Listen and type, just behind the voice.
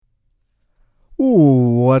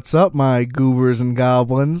Ooh, what's up, my goobers and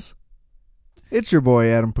goblins? It's your boy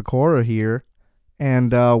Adam Pecora here,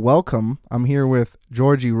 and welcome. I'm here with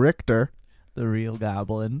Georgie Richter. The real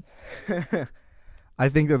goblin. I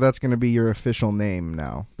think that's going to be your official name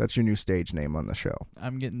now. That's your new stage name on the show.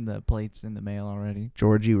 I'm getting the plates in the mail already.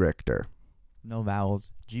 Georgie Richter. No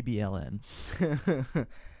vowels. GBLN.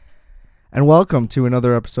 And welcome to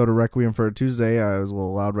another episode of Requiem for a Tuesday. I was a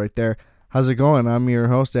little loud right there. How's it going? I'm your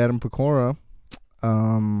host, Adam Pecora.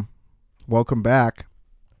 Welcome back.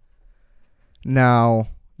 Now,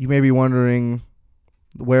 you may be wondering,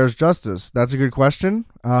 where's Justice? That's a good question.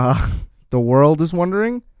 The world is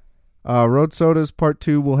wondering. Road Sodas Part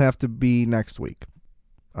 2 will have to be next week.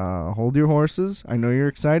 Hold your horses. I know you're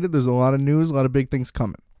excited. There's a lot of news, a lot of big things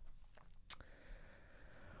coming.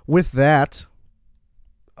 With that,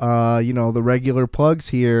 the regular plugs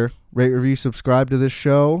here. Rate, review, subscribe to this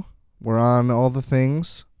show. We're on all the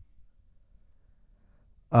things.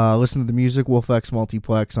 Listen to the music, WolfX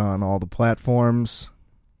Multiplex on all the platforms.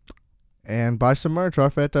 And buy some merch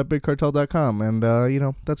off at bigcartel.com.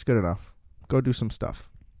 And, that's good enough. Go do some stuff.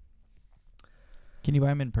 Can you buy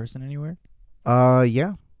them in person anywhere?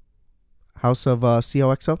 Yeah. House of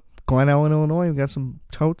COXO. Glen Ellen, Illinois. We've got some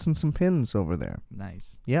totes and some pins over there.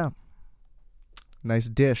 Nice. Yeah. Nice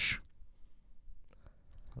dish.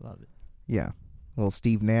 I love it. Yeah. Little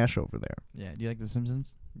Steve Nash over there. Yeah. Do you like The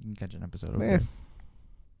Simpsons? You can catch an episode over Eh. there.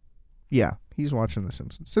 Yeah, he's watching The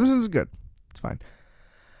Simpsons. Simpsons is good. It's fine.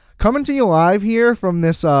 Coming to you live here from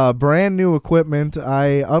this brand new equipment.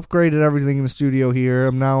 I upgraded everything in the studio here.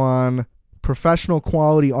 I'm now on professional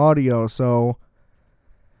quality audio, so,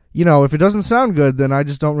 if it doesn't sound good, then I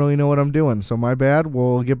just don't really know what I'm doing. So my bad.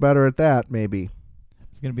 We'll get better at that, maybe.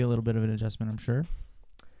 It's going to be a little bit of an adjustment, I'm sure.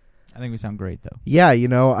 I think we sound great, though. Yeah,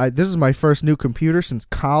 this is my first new computer since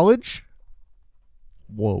college.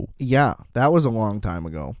 Whoa. Yeah, that was a long time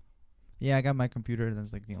ago. Yeah, I got my computer.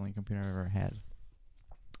 That's like the only computer I've ever had.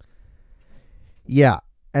 Yeah,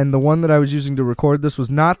 and the one that I was using to record this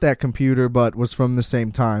was not that computer, but was from the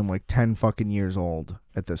same time, like 10 fucking years old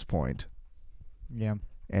at this point. Yeah.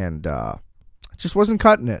 And it just wasn't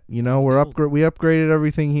cutting it. We upgraded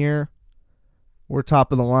everything here. We're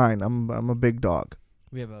top of the line. I'm a big dog.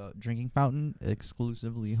 We have a drinking fountain,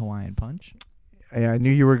 exclusively Hawaiian Punch. Yeah, I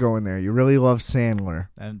knew you were going there. You really love Sandler.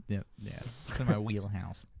 Yeah, it's in my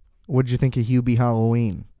wheelhouse. What'd you think of Hubie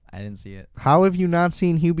Halloween? I didn't see it. How have you not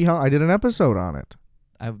seen Hubie Halloween? I did an episode on it.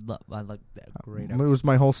 I like that great It episode. was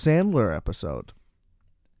my whole Sandler episode.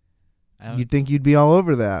 I You'd think you'd be all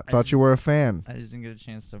over that. Thought you were a fan. just didn't get a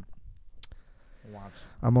chance to watch.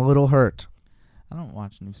 I'm a little hurt. I don't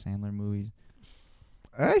watch new Sandler movies.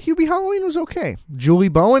 Hubie Halloween was okay. Julie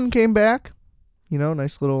Bowen came back.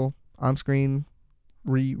 Nice little on-screen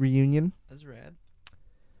reunion. That's rad.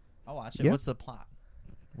 I'll watch it. Yeah. What's the plot?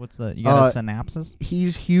 You got a synopsis?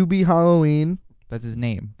 He's Hubie Halloween. That's his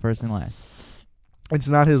name, first and last. It's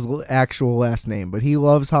not his actual last name, but he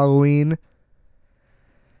loves Halloween.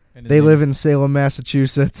 And They live in Salem,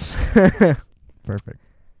 Massachusetts. Perfect.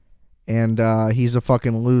 And he's a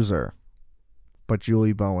fucking loser. But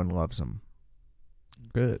Julie Bowen loves him.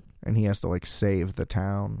 Good. And he has to, save the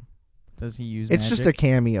town. Does he use It's magic? just a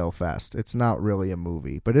cameo fest. It's not really a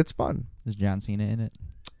movie, but it's fun. Is John Cena in it?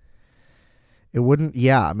 It wouldn't...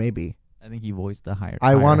 Yeah, maybe. I think he voiced the higher.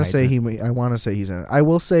 I want to say he's in it. I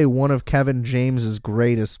will say one of Kevin James's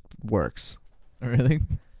greatest works. Really?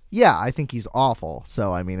 Yeah, I think he's awful.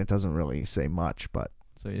 So, it doesn't really say much, but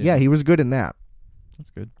So yeah, he was good in that. That's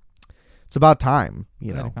good. It's about time,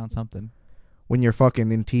 Glad I found something. when you're fucking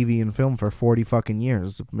in TV and film for 40 fucking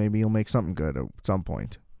years, maybe you'll make something good at some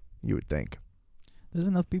point, you would think. There's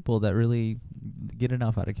enough people that really get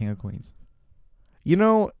enough out of King of Queens.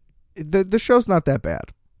 The show's not that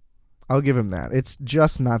bad. I'll give him that. It's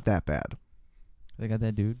just not that bad. They got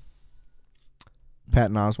that dude.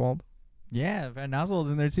 Patton Oswalt? Yeah, Van Oswald's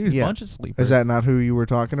in there too. There's Yeah. a bunch of sleepers. Is that not who you were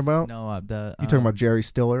talking about? No, You talking about Jerry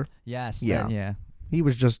Stiller? Yes. Yeah. Yeah. He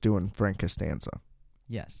was just doing Frank Costanza.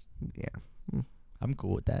 Yes. Yeah. I'm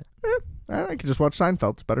cool with that. I could just watch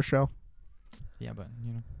Seinfeld. It's a better show. Yeah, but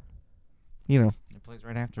It plays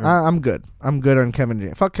right after. I'm good. I'm good on Kevin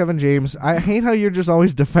James. Fuck Kevin James. I hate how you're just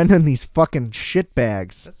always defending these fucking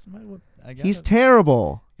shitbags. That's He's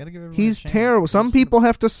terrible. Gotta give everyone He's a chance. terrible. Some people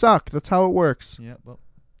have to suck. That's how it works. Yeah, well,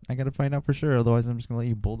 I gotta find out for sure. Otherwise, I'm just gonna let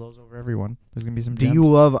you bulldoze over everyone. There's gonna be some. Do gems. you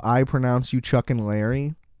love I Pronounce You Chuck and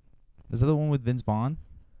Larry? Is that the one with Vince Vaughn?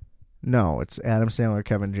 No, it's Adam Sandler,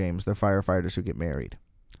 Kevin James. They're firefighters who get married.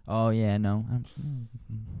 Oh yeah, no.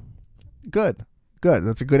 Good.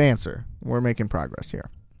 That's a good answer. We're making progress here.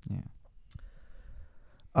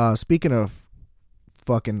 Yeah. Speaking of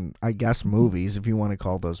fucking, I guess, movies, if you want to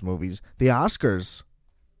call those movies. The Oscars.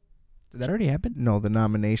 Did that already happen? No, the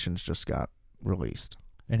nominations just got released.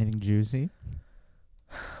 Anything juicy?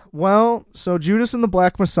 Well, so Judas and the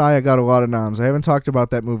Black Messiah got a lot of noms. I haven't talked about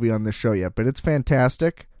that movie on this show yet, but it's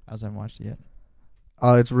fantastic. I haven't watched it yet.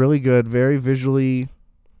 It's really good, very visually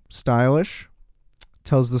stylish.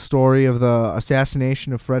 Tells the story of the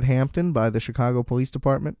assassination of Fred Hampton by the Chicago Police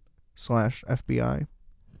Department / FBI.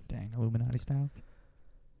 Dang, Illuminati style?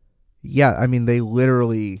 Yeah, I mean, they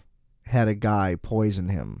literally had a guy poison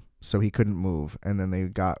him so he couldn't move, and then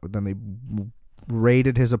they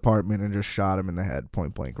raided his apartment and just shot him in the head,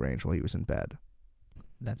 point blank range, while he was in bed.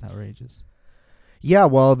 That's outrageous. Yeah,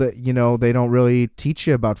 well, they don't really teach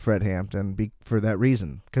you about Fred Hampton for that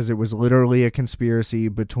reason, because it was literally a conspiracy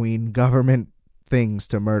between government things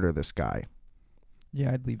to murder this guy.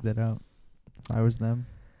 Yeah, I'd leave that out if I was them.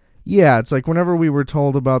 Yeah, it's like whenever we were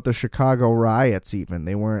told about the Chicago riots, even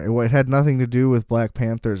they weren't. It had nothing to do with Black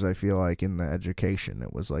Panthers. I feel like in the education,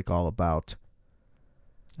 it was like all about.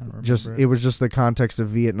 I don't remember. It was just the context of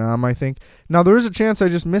Vietnam, I think. Now there is a chance I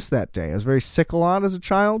just missed that day. I was very sick a lot as a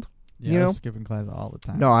child. Yeah, I was skipping class all the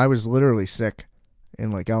time. No, I was literally sick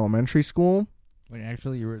in like elementary school. Wait,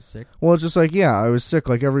 actually, you were sick? Well, it's just like, yeah, I was sick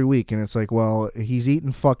like every week, and it's like, well, he's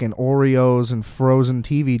eating fucking Oreos and frozen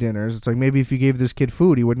TV dinners. It's like maybe if you gave this kid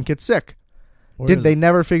food, he wouldn't get sick. They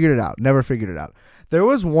never figured it out. Never figured it out. There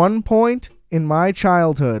was one point in my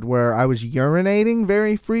childhood where I was urinating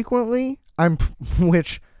very frequently,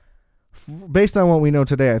 which, based on what we know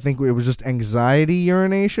today, I think it was just anxiety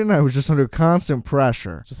urination. I was just under constant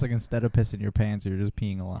pressure. Just like instead of pissing your pants, you're just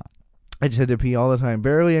peeing a lot. I just had to pee all the time.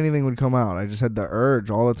 Barely anything would come out. I just had the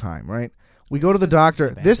urge all the time, right? We go to the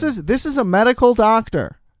doctor. This is a medical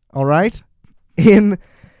doctor, all right? In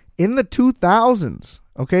the 2000s,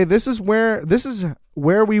 okay? This is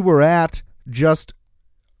where we were at just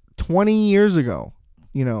 20 years ago,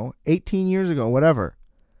 18 years ago, whatever.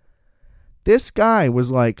 This guy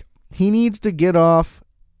was like, he needs to get off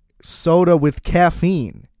soda with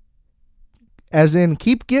caffeine. As in,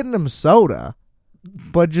 keep getting him soda,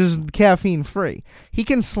 but just caffeine free. He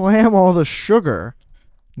can slam all the sugar,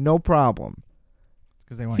 no problem.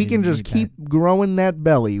 He can just keep growing that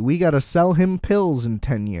belly. We got to sell him pills in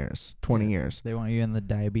 10 years, 20 years. They want you in the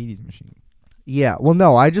diabetes machine. Yeah, well,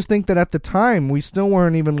 no, I just think that at the time, we still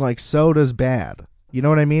weren't even like soda's bad. You know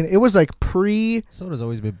what I mean? It was like Soda's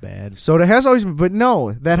always been bad. Soda has always been, but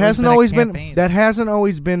no, that hasn't always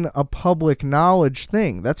been a public knowledge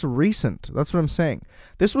thing. That's recent. That's what I'm saying.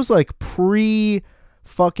 This was like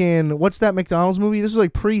fucking, what's that McDonald's movie? This was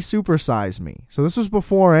like Super Size Me. So this was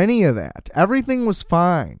before any of that. Everything was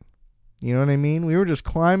fine. You know what I mean? We were just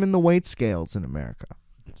climbing the weight scales in America.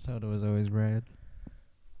 Soda was always rad.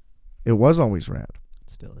 It was always rad. It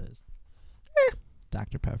still is.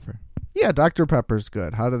 Dr. Pepper. Yeah, Dr. Pepper's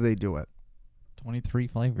good. How do they do it? 23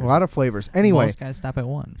 flavors. A lot of flavors. Anyway. Most guys stop at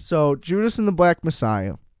one. So, Judas and the Black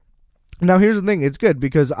Messiah. Now, here's the thing. It's good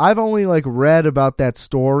because I've only, read about that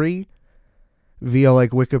story via,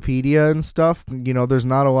 Wikipedia and stuff. There's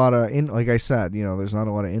not a lot of, like I said, there's not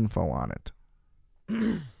a lot of info on it.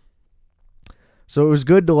 So, it was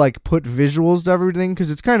good to, put visuals to everything because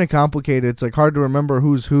it's kind of complicated. It's, hard to remember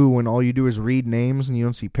who's who when all you do is read names and you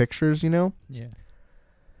don't see pictures, Yeah.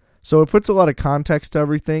 So it puts a lot of context to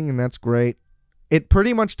everything, and that's great. It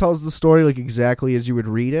pretty much tells the story exactly as you would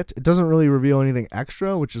read it. It doesn't really reveal anything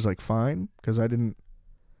extra, which is fine, because I didn't,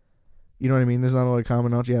 you know what I mean? There's not a lot of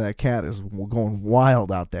common knowledge. Yeah, that cat is going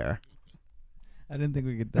wild out there. I didn't think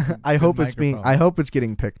we could. I hope it's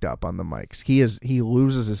getting picked up on the mics. He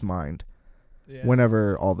loses his mind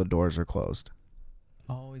whenever all the doors are closed.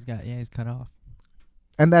 Oh, he's cut off.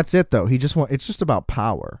 And that's it though. It's just about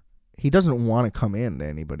power. He doesn't want to come into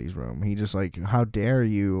anybody's room. He just how dare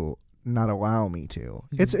you not allow me to?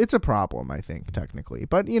 Mm-hmm. It's a problem, I think, technically.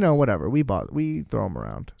 But, whatever. We throw him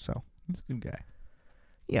around, so. He's a good guy.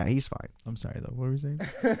 Yeah, he's fine. I'm sorry, though. What were we saying?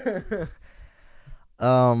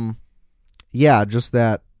 Yeah, just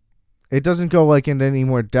that it doesn't go, into any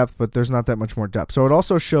more depth, but there's not that much more depth. So it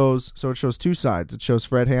also shows two sides. It shows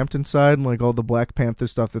Fred Hampton's side and, all the Black Panther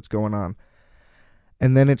stuff that's going on.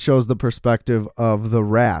 And then it shows the perspective of the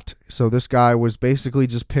rat. So this guy was basically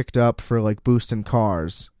just picked up for boosting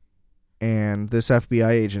cars. And this FBI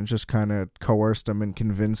agent just kind of coerced him and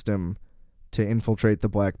convinced him to infiltrate the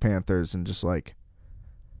Black Panthers and just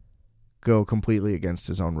go completely against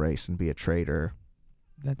his own race and be a traitor.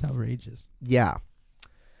 That's outrageous. Yeah.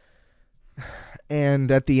 And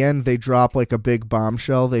at the end, they drop a big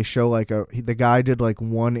bombshell. They show the guy did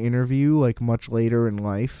one interview much later in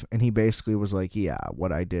life, and he basically was yeah,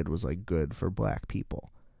 what I did was good for black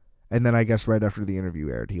people. And then I guess right after the interview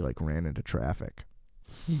aired, he like ran into traffic.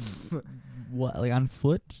 What, like on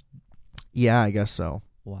foot? Yeah, I guess so.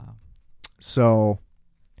 Wow. So,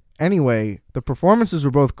 anyway, the performances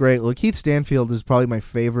were both great. Lakeith Stanfield is probably my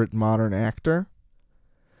favorite modern actor.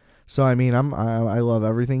 So, I mean, I love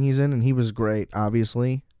everything he's in, and he was great,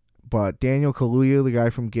 obviously. But Daniel Kaluuya, the guy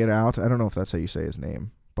from Get Out, I don't know if that's how you say his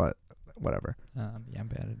name, but whatever. Yeah, I'm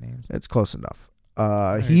bad at names. It's close enough. What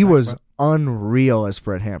are He you talking was about? unreal as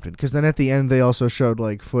Fred Hampton, because then at the end they also showed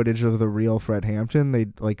like footage of the real Fred Hampton. They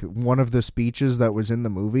like one of the speeches that was in the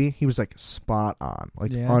movie. He was like spot on,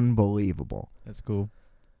 like Yeah. unbelievable. That's cool.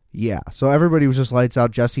 Yeah, so everybody was just lights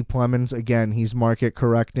out. Jesse Plemons, again, he's market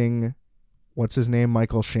correcting. What's his name?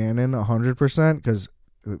 Michael Shannon, 100%, because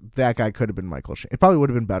that guy could have been Michael Shannon. It probably would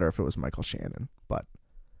have been better if it was Michael Shannon, but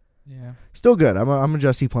Yeah. still good. I'm a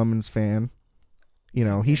Jesse Plemons fan. You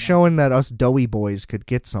know, he's showing that us doughy boys could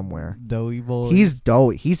get somewhere. Doughy boys. He's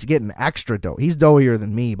doughy. He's getting extra dough. He's doughier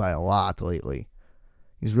than me by a lot lately.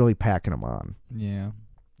 He's really packing them on. Yeah.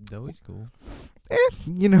 Doughy's cool.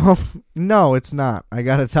 You know, no, it's not. I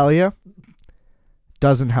gotta tell you,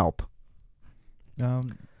 doesn't help.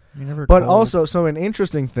 You never. But cold. also, so an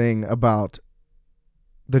interesting thing about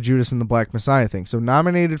the Judas and the Black Messiah thing. So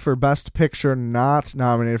nominated for Best Picture, not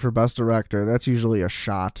nominated for Best Director. That's usually a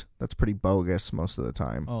shot. That's pretty bogus most of the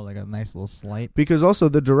time. Oh, like a nice little slight. Because also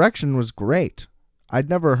the direction was great. I'd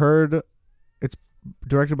never heard it's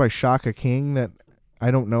directed by Shaka King. That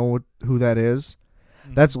I don't know who that is.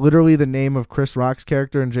 That's literally the name of Chris Rock's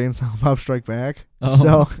character in Jane Silent Bob Strike Back. Oh.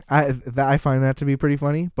 So I find that to be pretty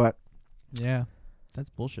funny. But Yeah. That's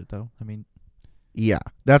bullshit, though. I mean, yeah,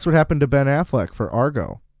 that's what happened to Ben Affleck for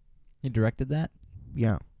Argo. he directed that?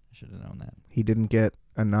 Yeah, I should have known that. he didn't get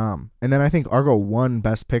a nom. And then I think Argo won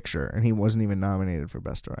Best Picture, and he wasn't even nominated for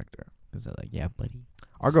Best Director. Because they're like, yeah, buddy.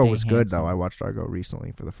 Argo Stay was good, though. handsome. I watched Argo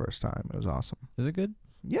recently for the first time. It was awesome. Is it good?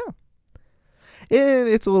 Yeah.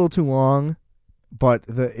 It's a little too long, but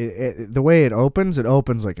the way it opens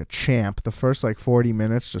like a champ. The first like 40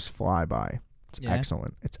 minutes just fly by. It's Yeah.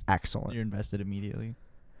 excellent. It's excellent. You're invested immediately.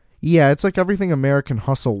 Yeah, it's like everything American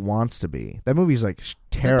Hustle wants to be. That movie's like Is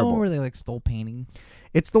that the terrible. one where they like stole paintings?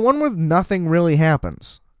 It's the one where nothing really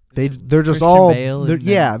happens. They're just Christian all Bale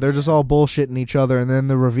and they're just all bullshitting each other, and then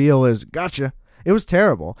the reveal is gotcha. It was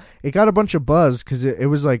terrible. It got a bunch of buzz because it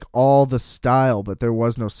was like all the style, but there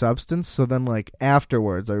was no substance. So then like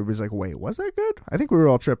afterwards, everybody's like, "Wait, was that good?" I think we were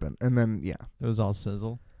all tripping, and then It was all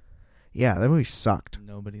sizzle. yeah, that movie sucked.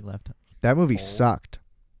 Nobody left. That movie Oh. sucked.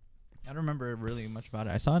 I don't remember really much about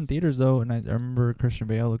it. I saw it in theaters, though, and I remember Christian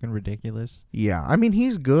Bale looking ridiculous. Yeah, I mean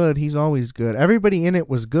he's good. He's always good. Everybody in it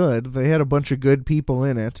was good. They had a bunch of good people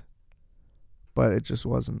in it, but it just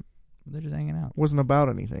wasn't They're just hanging out. about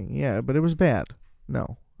anything. Yeah, but it was bad.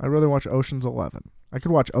 No, I'd rather watch Ocean's 11. I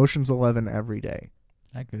could watch Ocean's 11 every day.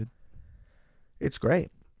 I could. It's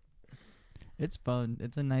great. It's fun.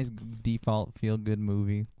 It's a nice default feel-good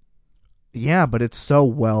movie. Yeah, but it's so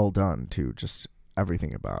well done too. Just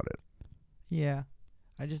everything about it. Yeah.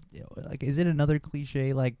 I just, like, is it another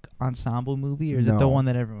cliche, like, ensemble movie, or is it the No. one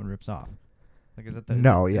that everyone rips off? Like, is it the...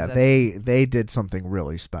 No, is yeah, that- they did something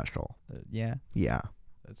really special. yeah. Yeah,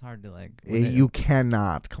 It's hard to, like... you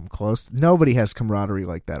cannot come close. Nobody has camaraderie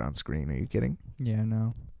like that on screen. Are you kidding? Yeah,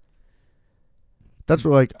 no. That's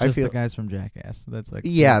what like Just I feel. the guys from Jackass. That's, like...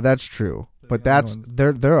 Yeah, that's true. But the other that's ones.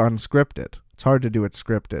 they're unscripted. It's hard to do it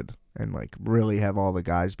scripted and like really have all the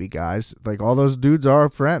guys be guys. Like all those dudes are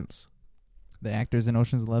friends. The actors in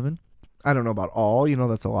Ocean's 11? I don't know about all,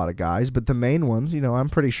 that's a lot of guys, but the main ones, I'm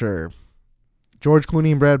pretty sure George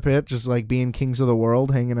Clooney and Brad Pitt just like being kings of the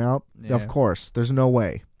world, hanging out. Yeah. Of course, there's no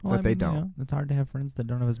way Well, that I they mean, don't. It's hard to have friends that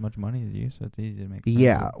don't have as much money as you, so it's easy to make friends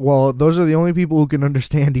Yeah, with. well, those are the only people who can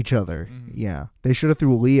understand each other. Mhm. Yeah, they should have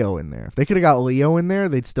threw Leo in there. If they could have got Leo in there,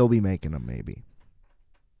 they'd still be making them. Maybe.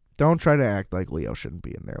 Don't try to act like Leo shouldn't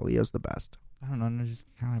be in there. Leo's the best. I don't know. I'm just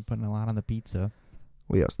kind of putting a lot on the pizza.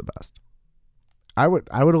 Leo's the best. I would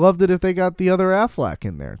have loved it if they got the other Affleck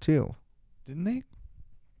in there too. Didn't they?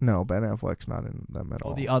 No, Ben Affleck's not in them at Oh,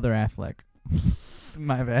 all. the other Affleck.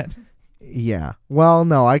 My bad. Yeah. Well,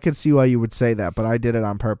 no, I could see why you would say that, but I did it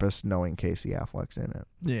on purpose knowing Casey Affleck's in it.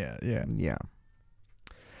 Yeah, yeah. Yeah.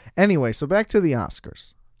 Anyway, so back to the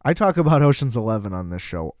Oscars. I talk about Ocean's 11 on this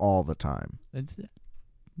show all the time. It's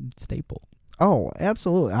staple. Oh,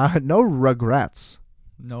 absolutely. No regrets.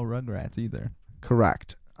 No Rugrats either.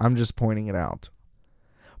 Correct. I'm just pointing it out.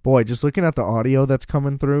 Boy, just looking at the audio that's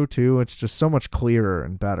coming through, too, it's just so much clearer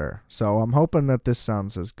and better. So I'm hoping that this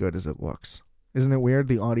sounds as good as it looks. Isn't it weird?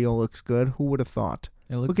 The audio looks good. Who would have thought?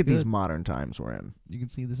 It looks Look at these good. modern times we're in. You can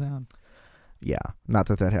see the sound. Yeah, not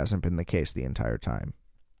that hasn't been the case the entire time.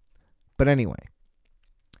 But anyway,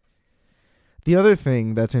 the other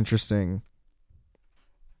thing that's interesting,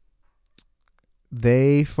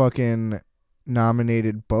 they fucking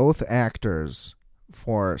nominated both actors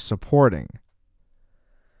for supporting,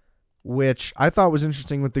 which I thought was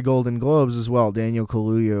interesting with the Golden Globes as well. Daniel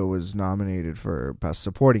Kaluuya was nominated for Best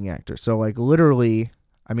Supporting Actor. So, like, literally,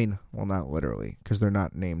 I mean, well, not literally, because they're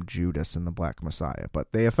not named Judas in The Black Messiah,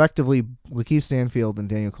 but they effectively, Lakeith Stanfield and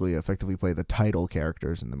Daniel Kaluuya effectively play the title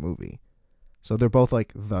characters in the movie. So they're both,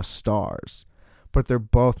 like, the stars, but they're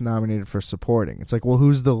both nominated for supporting. It's like, well,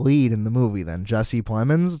 who's the lead in the movie then? Jesse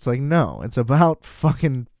Plemons? It's like, no, it's about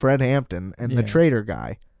fucking Fred Hampton and the traitor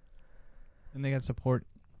guy. And they got support.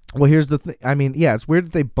 Well, here's the thing. I mean, yeah, it's weird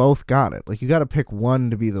that they both got it. Like, you got to pick one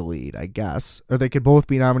to be the lead, I guess. Or they could both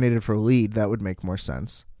be nominated for lead. That would make more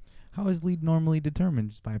sense. How is lead normally determined?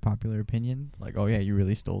 Just by popular opinion? Like, oh, yeah, you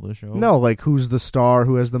really stole the show? No, like, who's the star,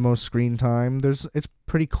 who has the most screen time. It's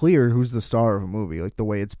pretty clear who's the star of a movie, like the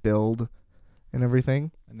way it's billed and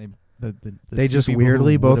everything. And they just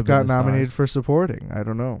weirdly both got nominated for supporting. I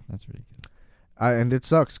don't know. That's ridiculous. And it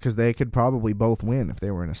sucks because they could probably both win if they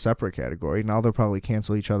were in a separate category. Now they'll probably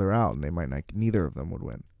cancel each other out, and they might not. Neither of them would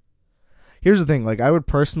win. Here's the thing: like, I would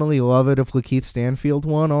personally love it if Lakeith Stanfield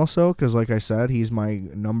won, also, because, like I said, he's my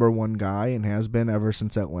number one guy and has been ever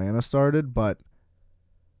since Atlanta started. But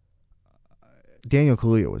Daniel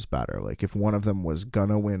Kaluuya was better. Like, if one of them was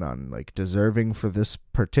gonna win on, like, deserving for this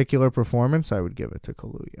particular performance, I would give it to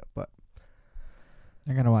Kaluuya. But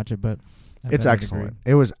I gotta watch it, but it's excellent.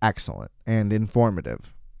 It was excellent and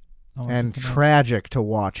informative and tragic to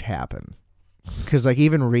watch happen. Because, like,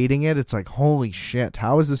 even reading it, it's like, holy shit,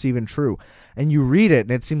 how is this even true? And you read it,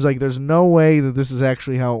 and it seems like there's no way that this is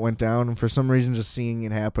actually how it went down. And for some reason, just seeing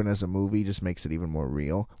it happen as a movie just makes it even more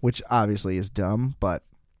real, which obviously is dumb, but...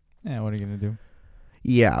 Yeah, what are you going to do?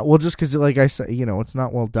 Yeah, well, just because, like I said, you know, it's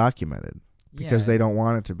not well documented because they don't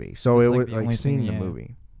want it to be. So it was like seeing the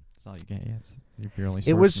movie. That's all you get. Yeah, it's your only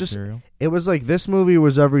source material. It was like this movie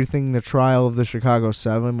was everything the Trial of the Chicago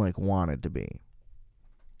 7 like wanted to be.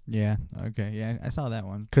 Yeah. Okay. Yeah, I saw that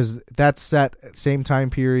one. Because that's set same time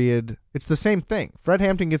period. It's the same thing. Fred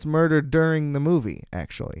Hampton gets murdered during the movie,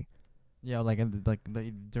 actually. Yeah,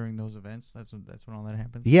 during those events. That's when all that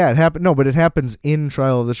happens. Yeah, it happened. No, but it happens in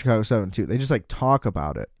Trial of the Chicago 7 too. They just like talk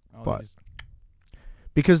about it,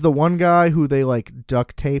 because the one guy who they like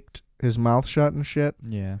duct taped his mouth shut and shit.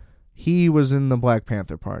 Yeah. He was in the Black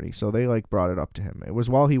Panther Party, so they like brought it up to him. It was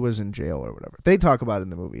while he was in jail or whatever. They talk about it in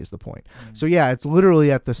the movie is the point. Mm. So yeah, it's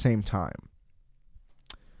literally at the same time.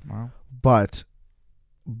 Wow. But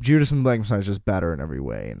Judas and the Black Messiah is just better in every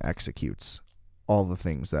way and executes all the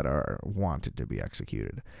things that are wanted to be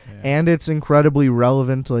executed. Yeah. And it's incredibly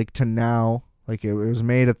relevant like to now. Like it was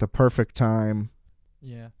made at the perfect time.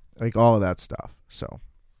 Yeah. Like all of that stuff. So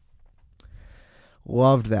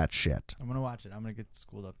loved that shit. I'm going to watch it. I'm going to get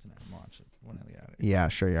schooled up tonight and watch it when I get out of here. Yeah,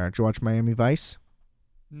 sure you are. Did you watch Miami Vice?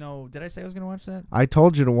 No. Did I say I was going to watch that? I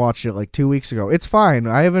told you to watch it like 2 weeks ago. It's fine.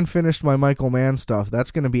 I haven't finished my Michael Mann stuff.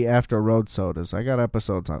 That's going to be after Road Sodas. I got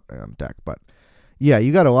episodes on deck. But yeah,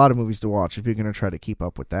 you got a lot of movies to watch if you're going to try to keep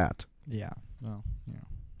up with that. Yeah. Well,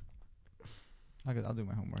 yeah. I'll do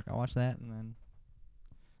my homework. I'll watch that, and then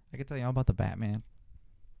I can tell you all about the Batman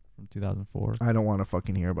from 2004. I don't want to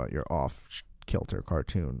fucking hear about your off-kilter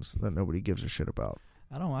cartoons that nobody gives a shit about.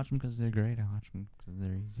 I don't watch them because they're great. I watch them because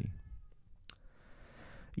they're easy.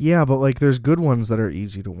 Yeah, but like there's good ones that are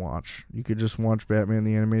easy to watch. You could just watch Batman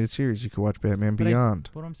the Animated Series. You could watch Batman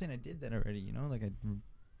Beyond. But I'm saying I did that already, you know?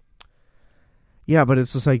 Yeah, but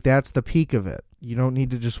it's just like that's the peak of it. You don't need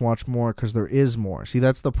to just watch more because there is more. See,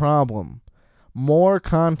 that's the problem. More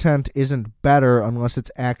content isn't better unless it's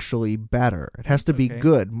actually better. It has to be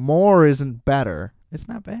good. More isn't better. It's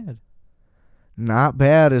not bad. Not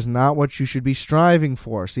bad is not what you should be striving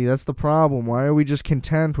for. See, that's the problem. Why are we just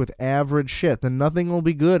content with average shit? Then nothing will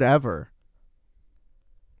be good ever.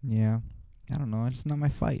 Yeah. I don't know. It's just not my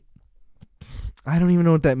fight. I don't even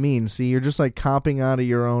know what that means. See, you're just like copping out of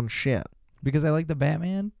your own shit. Because I like the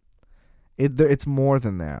Batman? It's more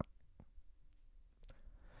than that.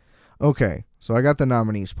 Okay, so I got the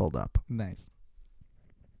nominees pulled up. Nice.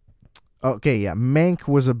 Okay, yeah. Mank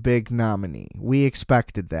was a big nominee. We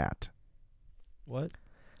expected that. What?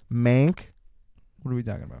 Mank. What are we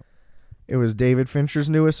talking about? It was David Fincher's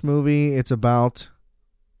newest movie. It's about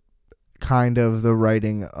kind of the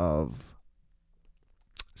writing of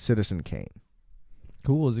Citizen Kane.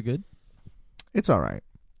 Cool. Is it good? It's all right.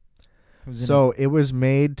 So it was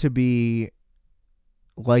made to be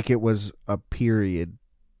like it was a period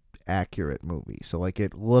accurate movie. So like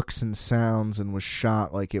it looks and sounds and was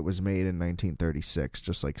shot like it was made in 1936,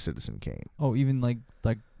 just like Citizen Kane. Oh, even like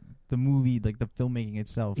the movie, like the filmmaking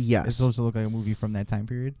itself, Yes. is supposed to look like a movie from that time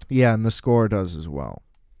period. Yeah, and the score does as well.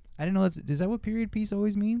 I didn't know is that what period piece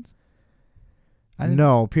always means? I didn't,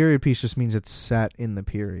 No, period piece just means it's set in the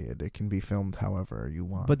period. It can be filmed however you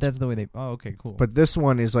want. but that's the way they. Oh, okay, cool. But this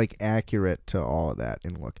one is like accurate to all of that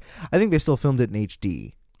in look. I think they still filmed it in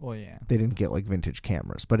HD. oh yeah, They didn't get like vintage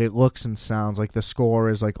cameras, but it looks and sounds like the score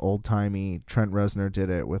is like old timey. Trent Reznor did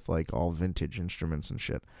it with like all vintage instruments and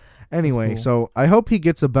shit. Anyway, cool. so I hope he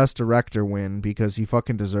gets a Best Director win because he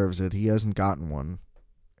fucking deserves it. He hasn't gotten one,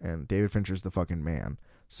 and David Fincher's the fucking man.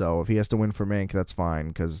 So if he has to win for Mank, that's fine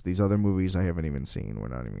because these other movies I haven't even seen. We're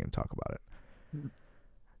not even going to talk about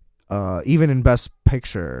it. Even in Best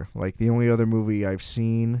Picture, like the only other movie I've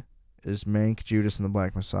seen is Mank, Judas and the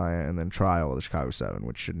Black Messiah, and then Trial of the Chicago 7,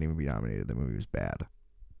 which shouldn't even be nominated. The movie was bad.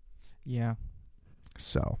 yeah.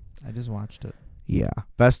 So, I just watched it. yeah.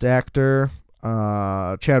 Best Actor,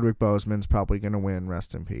 Chadwick Boseman's probably going to win,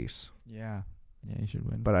 rest in peace. Yeah, he should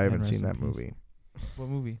win. But I haven't And seen rest that in peace. movie. What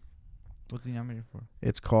movie? What's he nominated for?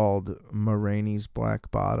 It's called Ma Rainey's Black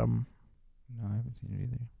Bottom. No, I haven't seen it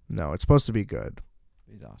either. No, it's supposed to be good.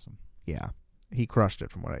 He's awesome. Yeah. He crushed it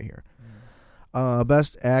from what I hear.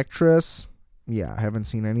 Best Actress, yeah, I haven't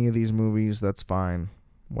seen any of these movies. That's fine.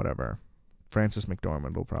 Whatever. Frances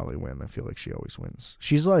McDormand will probably win. I feel like she always wins.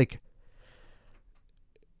 She's like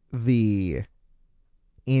the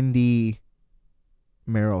indie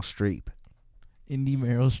Meryl Streep. Indie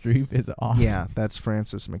Meryl Streep is awesome. Yeah, that's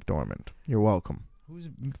Frances McDormand. You're welcome. Who's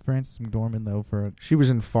Frances McDormand though? For She was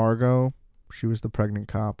in Fargo. She was the pregnant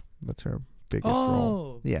cop. That's her biggest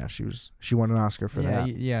role. oh Yeah, she won an Oscar for yeah, that.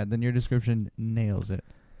 yeah. Then your description nails it.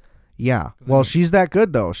 Yeah. Well, she's that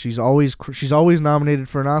good though. She's always nominated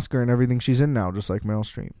for an Oscar in everything she's in now, just like Meryl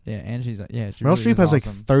Streep. Yeah, and she's yeah. She Meryl really Streep is has like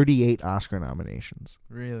awesome. 38 Oscar nominations.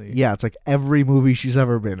 Really. Yeah, it's like every movie she's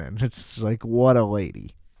ever been in. It's like what a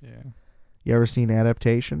lady. Yeah. You ever seen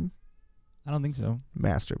Adaptation? I don't think so.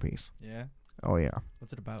 Masterpiece. Yeah. Oh yeah.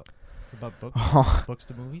 What's it about? About books? Oh, Books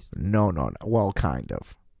to movies? no. Well, kind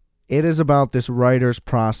of. It is about this writer's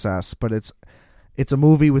process, but it's a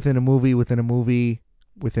movie within a movie within a movie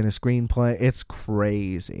within a screenplay. It's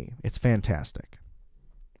crazy. It's fantastic.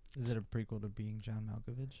 Is it a prequel to Being John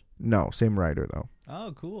Malkovich? No, same writer though.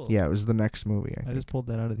 Oh, cool. Yeah, it was the next movie. I I think. just pulled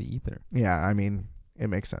that out of the ether. Yeah, I mean, it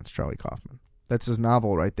makes sense. Charlie Kaufman. That's his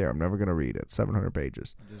novel right there. I'm never going to read it. 700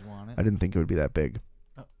 pages. I just want it. I didn't think it would be that big.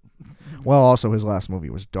 Oh. Well, also, his last movie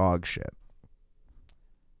was dog shit.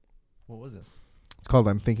 What was it? It's called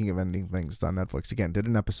I'm Thinking of Ending Things. It's on Netflix. Again, did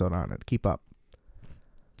an episode on it. Keep up.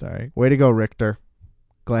 Sorry. Way to go, Richter.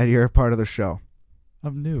 Glad you're a part of the show.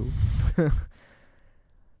 I'm new.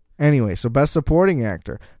 Anyway, so Best Supporting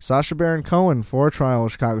Actor. Sacha Baron Cohen for Trial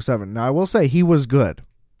of Chicago 7. Now, I will say he was good.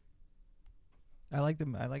 I liked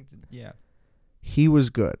him. Yeah. He was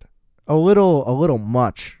good. A little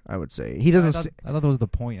much, I would say. He doesn't... I thought that was the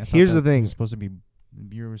point. I thought Here's that the thing. was supposed to be.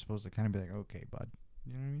 You were supposed to kind of be like, okay, bud.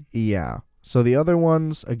 You know what I mean? Yeah. So the other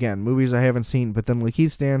ones, again, movies I haven't seen, but then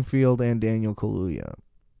Lakeith Stanfield and Daniel Kaluuya.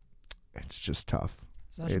 It's just tough.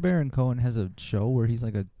 Sacha Baron Cohen has a show where he's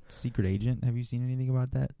like a secret agent. Have you seen anything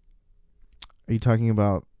about that? Are you talking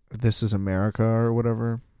about This Is America or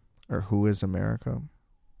whatever? Or Who Is America?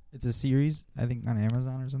 It's a series, I think, on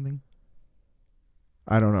Amazon or something.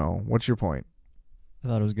 I don't know. What's your point? I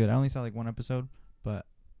thought it was good. I only saw like one episode, but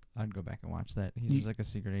I'd go back and watch that. He's just like a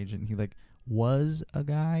secret agent. He like was a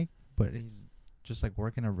guy, but he's just like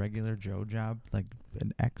working a regular Joe job, like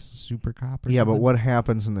an ex super cop or Yeah, something. but what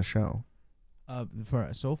happens in the show? For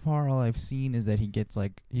so far, all I've seen is that he gets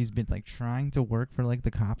like he's been like trying to work for like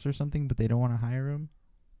the cops or something, but they don't want to hire him.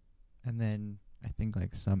 And then I think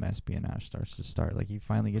like some espionage starts to start. Like he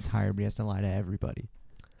finally gets hired, but he has to lie to everybody,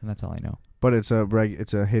 and that's all I know. But it's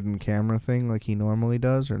a hidden camera thing like he normally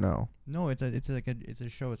does, or no? No, it's a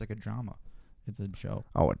show. It's like a drama. It's a show.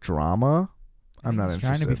 Oh, a drama? I I'm think not he's interested.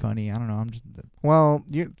 trying to be funny. I don't know. I'm just. Well,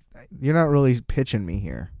 you're not really pitching me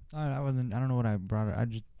here. I wasn't. I don't know what I brought it. I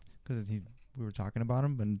just because we were talking about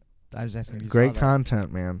him, and I was asking if you Great saw that.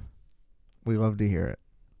 content, man. We love to hear it.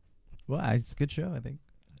 Well, it's a good show. I think.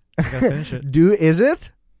 I gotta finish it. Is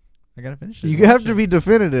it? I gotta finish it. You have to be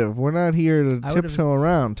definitive. We're not here to I would've tiptoe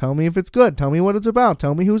around. Tell me if it's good. Tell me what it's about.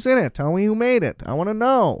 Tell me who's in it. Tell me who made it. I want to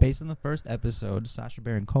know. Based on the first episode, Sacha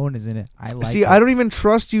Baron Cohen is in it. I like. See, it. I don't even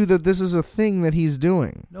trust you that this is a thing that he's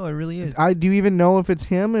doing. No, it really is. Do you even know if it's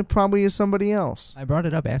him? It probably is somebody else. I brought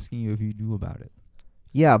it up asking you if you knew about it.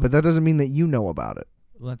 Yeah, but that doesn't mean that you know about it.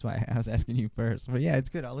 Well, that's why I was asking you first. But yeah, it's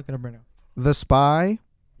good. I'll look it up right now. The Spy?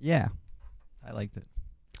 Yeah, I liked it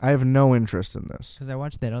I have no interest in this. because I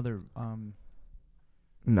watched that other.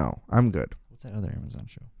 No, I'm good. What's that other Amazon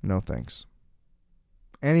show? No thanks.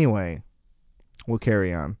 Anyway, we'll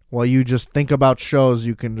carry on. While you just think about shows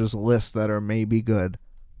you can just list that are maybe good.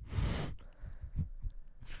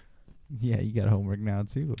 Yeah, you got homework now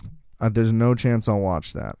too. There's no chance I'll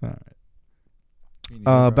watch that. All right. Me neither,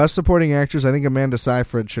 bro. Best Supporting Actress, I think Amanda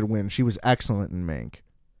Seyfried should win. She was excellent in Mank.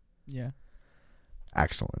 Yeah.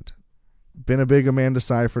 Excellent. Been a big Amanda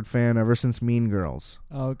Seyfried fan ever since Mean Girls.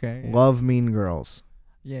 Oh, okay. Yeah. Love Mean Girls.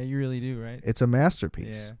 Yeah, you really do, right? It's a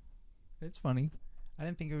masterpiece. Yeah. It's funny. I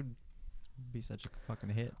didn't think it would be such a fucking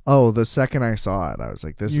hit. Oh, the second I saw it, I was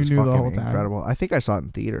like, this You is knew the fucking whole time? incredible. I think I saw it in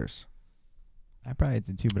theaters. I probably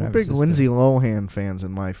did too, but I We're have big a sister. Lindsay Lohan fans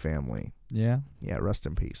in my family. Yeah. Yeah, rest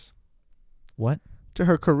in peace. What? To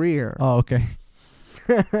her career. Oh, okay.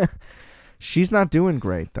 She's not doing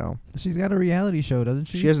great, though. She's got a reality show, doesn't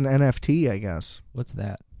she? She has an NFT, I guess. What's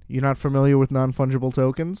that? You're not familiar with non-fungible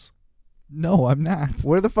tokens? No, I'm not.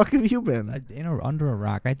 Where the fuck have you been? Under a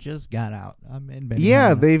rock. I just got out. I'm in bed.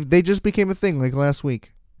 Yeah, they just became a thing like last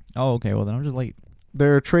week. Oh, okay. Well, then I'm just late.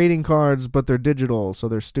 They're trading cards, but they're digital, so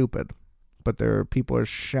they're stupid. But people are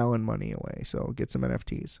shelling money away, so get some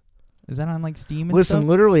NFTs. Is that on like Steam and Listen, stuff?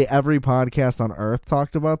 literally every podcast on Earth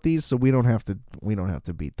talked about these, so we don't have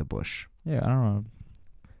to beat the bush. Yeah, I don't know.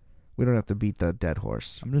 We don't have to beat the dead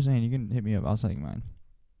horse. I'm just saying, you can hit me up. I'll sell you mine.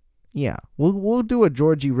 Yeah, we'll do a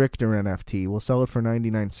Georgie Richter NFT. We'll sell it for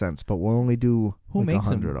 99 cents, but we'll only do Who makes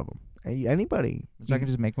 100 of them. Anybody. So I can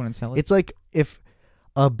just make one and sell it? It's like if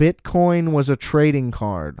a Bitcoin was a trading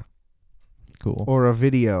card cool. or a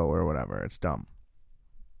video or whatever. It's dumb.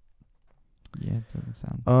 Yeah, it doesn't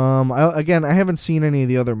sound... I haven't seen any of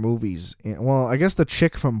the other movies. Well, I guess the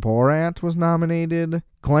chick from Borat was nominated.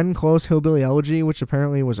 Glenn Close, Hillbilly Elegy, which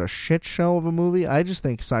apparently was a shit show of a movie. I just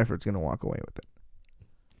think Seyfried's going to walk away with it.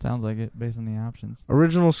 Sounds like it, based on the options.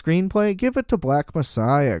 Original screenplay, give it to Black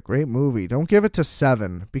Messiah. Great movie. Don't give it to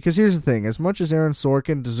Seven. Because here's the thing. As much as Aaron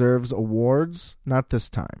Sorkin deserves awards, not this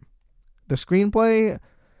time. The screenplay...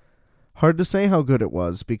 Hard to say how good it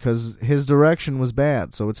was because his direction was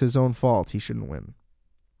bad, so it's his own fault. He shouldn't win.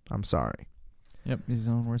 I'm sorry. Yep, he's his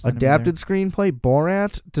own worst enemy Adapted screenplay,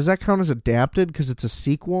 Borat. Does that count as adapted because it's a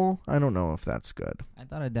sequel? I don't know if that's good. there. I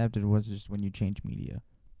thought adapted was just when you change media.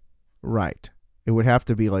 Right. It would have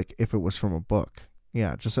to be like if it was from a book.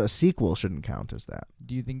 Yeah, just a sequel shouldn't count as that.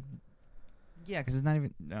 Do you think... Yeah, because it's not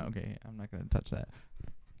even... No, okay, I'm not going to touch that.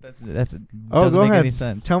 Doesn't go make ahead. any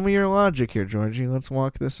sense. Tell me your logic here, Georgie. Let's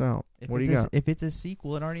walk this out. What do you got? If it's a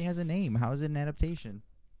sequel, it already has a name. How is it an adaptation?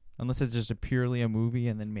 Unless it's just purely a movie,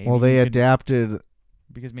 and then maybe... Well, they adapted...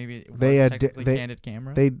 Because maybe it was They technically Candid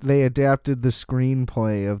Camera? They adapted the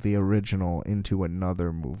screenplay of the original into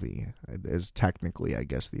another movie. Is technically, I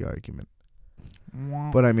guess, the argument.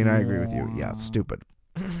 But I mean, I agree with you. Yeah, it's stupid.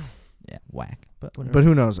 Yeah, whack. But whatever. But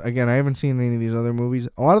who knows? Again, I haven't seen any of these other movies.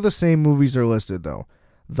 A lot of the same movies are listed, though.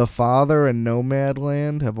 The Father and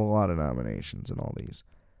Nomadland have a lot of nominations in all these.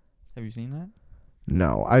 Have you seen that?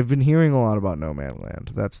 No, I've been hearing a lot about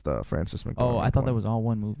Nomadland. That's the Francis McDormand Oh, I thought that one. was all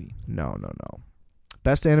one movie. No.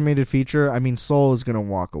 Best animated feature. I mean, Soul is going to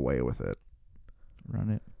walk away with it. Run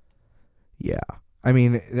it. Yeah. I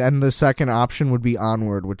mean, and the second option would be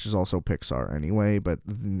Onward, which is also Pixar anyway, but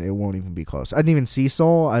it won't even be close. I didn't even see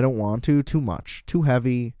Soul. I don't want to. Too much. Too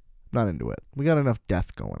heavy. Not into it. We got enough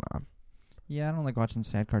death going on. Yeah, I don't like watching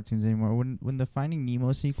sad cartoons anymore. When the Finding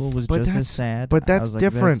Nemo sequel was But just that's- as sad, But I that's was like,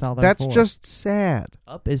 different. all they're That's for. just sad.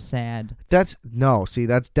 Up is sad. That's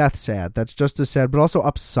death sad. That's just as sad, but also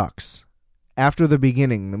Up sucks. After the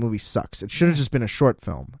beginning, the movie sucks. It should have just been a short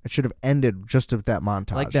film. It should have ended just with that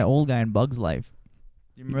montage. Like that old guy in Bug's Life.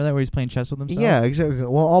 You remember that where he's playing chess with himself? Yeah, exactly.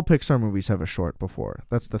 Well, all Pixar movies have a short before.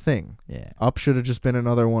 That's the thing. Yeah. Up should have just been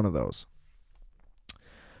another one of those.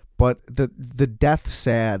 But the death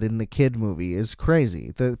sad in the kid movie is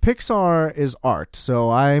crazy. The Pixar is art,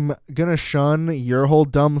 so I'm gonna shun your whole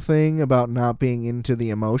dumb thing about not being into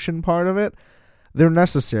the emotion part of it. They're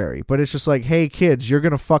necessary, but it's just like, hey kids, you're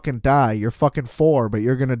gonna fucking die. You're fucking 4, but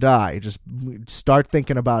you're gonna die. Just start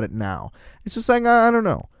thinking about it now. It's just like I don't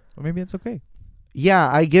know. Well, maybe it's okay. Yeah,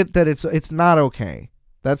 I get that it's not okay.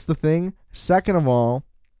 That's the thing. Second of all,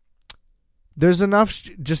 there's enough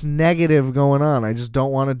just negative going on. I just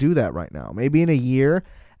don't want to do that right now. Maybe in a year,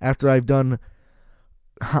 after I've done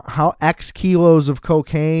how X kilos of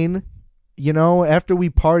cocaine, after we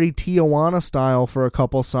party Tijuana style for a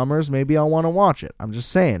couple summers, maybe I'll want to watch it. I'm just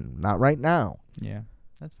saying, not right now. Yeah,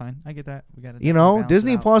 that's fine. I get that. We got to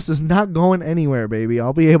Disney Plus is not going anywhere, baby.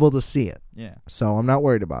 I'll be able to see it. Yeah. So I'm not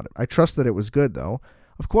worried about it. I trust that it was good, though.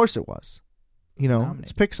 Of course it was.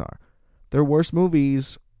 It's Pixar. Their worst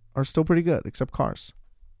movies are still pretty good, except Cars.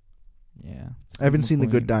 Yeah. I haven't seen The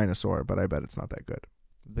Good Dinosaur, but I bet it's not that good.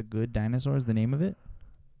 The Good Dinosaur is the name of it?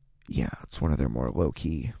 Yeah, it's one of their more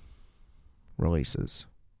low-key releases.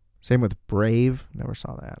 Same with Brave. Never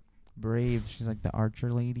saw that. Brave. She's like the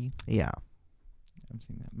archer lady. Yeah. I've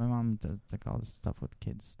seen that. My mom does like all this stuff with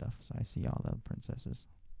kids stuff, so I see all the princesses.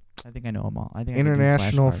 I think I know them all. I think International I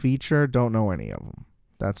can do flashcards. feature, don't know any of them.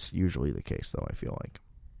 That's usually the case, though, I feel like.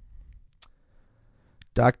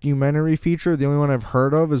 Documentary feature, the only one I've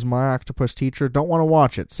heard of is My Octopus Teacher. Don't want to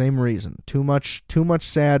watch it. Same reason. Too much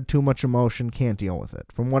sad, too much emotion. Can't deal with it.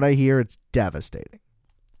 From what I hear, it's devastating.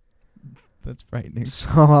 That's frightening. So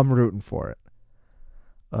I'm rooting for it.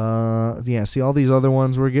 Yeah, see all these other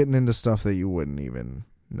ones, we're getting into stuff that you wouldn't even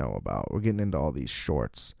know about. We're getting into all these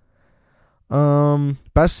shorts.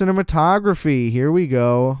 Best cinematography, here we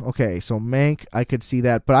go. Okay, so Mank, I could see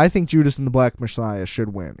that, but I think Judas and the Black Messiah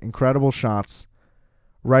should win. Incredible shots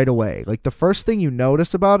right away. Like, the first thing you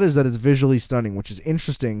notice about it is that it's visually stunning, which is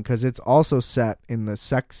interesting because it's also set in the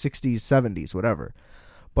 60s, 70s, whatever.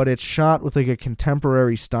 But it's shot with like a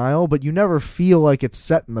contemporary style, but you never feel like it's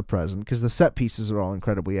set in the present because the set pieces are all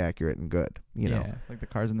incredibly accurate and good. You know, like the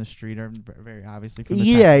cars in the street are very obviously from the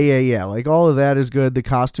yeah. Like all of that is good. The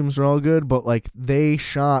costumes are all good, but like they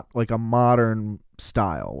shot like a modern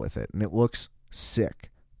style with it, and it looks sick.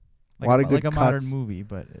 Like a lot of good like a cuts. modern movie,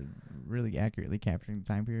 but really accurately capturing the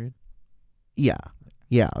time period. Yeah.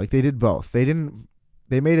 Like they did both. They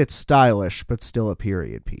made it stylish, but still a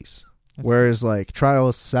period piece. Whereas, like, Trial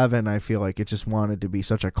of 7, I feel like it just wanted to be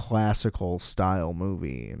such a classical style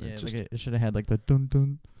movie. And it should have had, like, the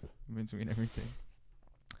dun-dun in between everything.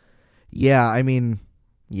 Yeah, I mean,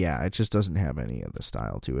 yeah, it just doesn't have any of the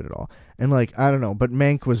style to it at all. And, like, I don't know, but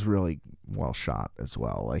Mank was really well shot as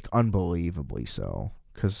well. Like, unbelievably so.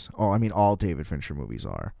 Because, all David Fincher movies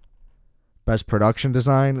are. Best production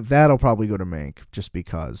design, that'll probably go to Mank just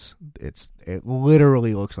because it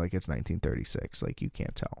literally looks like it's 1936. Like, you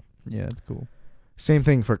can't tell. Yeah, that's cool. Same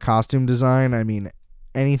thing for costume design. I mean,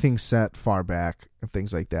 anything set far back and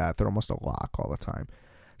things like that, they're almost a lock all the time.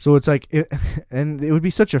 So it's like, and it would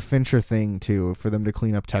be such a Fincher thing, too, for them to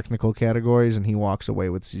clean up technical categories and he walks away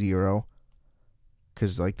with 0.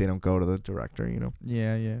 Because, like, they don't go to the director, you know?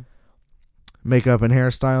 Yeah. Makeup and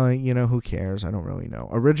hairstyling, you know, who cares? I don't really know.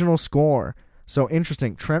 Original score. So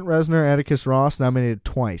interesting. Trent Reznor, Atticus Ross nominated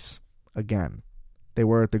twice. Again. They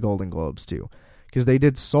were at the Golden Globes, too. Because they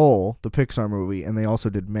did Soul, the Pixar movie, and they also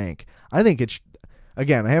did Mank. I think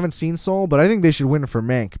again, I haven't seen Soul, but I think they should win for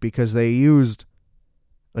Mank because they used,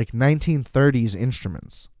 like, 1930s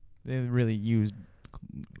instruments. They really used,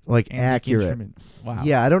 like, accurate. Instruments. Wow.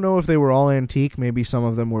 Yeah, I don't know if they were all antique. Maybe some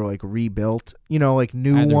of them were, like, rebuilt. You know, like,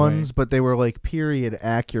 new ones, but they were, like, period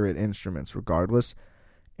accurate instruments regardless.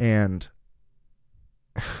 And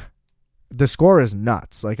the score is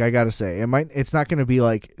nuts. Like, I gotta say, it's not gonna be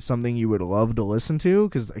like something you would love to listen to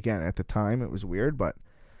because, again, at the time it was weird, but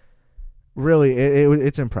really,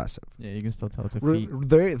 it's impressive. Yeah, you can still tell it's a feat.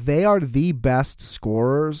 They are the best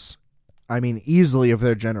scorers. I mean, easily of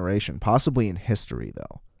their generation, possibly in history,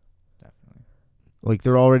 though. Definitely. Like,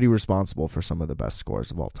 they're already responsible for some of the best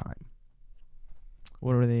scores of all time.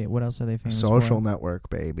 What else are they famous for? Social Network,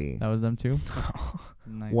 baby. That was them too.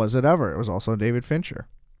 Nice. Was it ever? It was also David Fincher.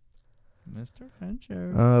 Mr.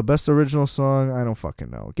 Fincher. Best original song, I don't fucking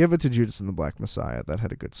know. Give it to Judas and the Black Messiah. That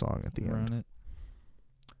had a good song at the end. Run it.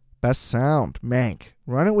 Best sound, Mank.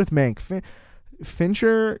 Run it with Mank.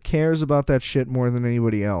 Fincher cares about that shit more than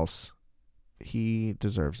anybody else. He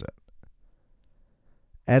deserves it.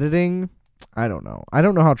 Editing, I don't know. I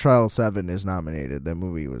don't know how Trial of 7 is nominated. That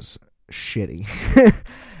movie was shitty.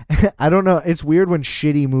 I don't know. It's weird when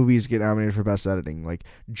shitty movies get nominated for best editing. Like,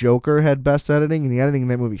 Joker had best editing, and the editing in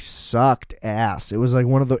that movie sucked ass. It was like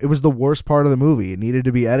it was the worst part of the movie. It needed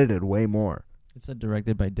to be edited way more. It said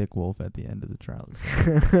directed by Dick Wolf at the end of the trial.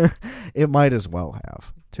 It might as well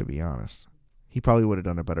have, to be honest. He probably would have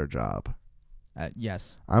done a better job.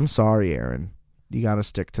 Yes. I'm sorry, Aaron. You got to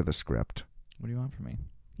stick to the script. What do you want from me?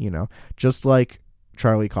 You know, just like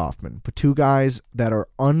Charlie Kaufman. But two guys that are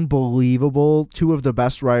unbelievable, two of the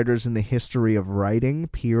best writers in the history of writing,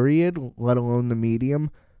 period, let alone the medium.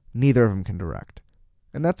 Neither of them can direct.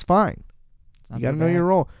 And that's fine. You got to know your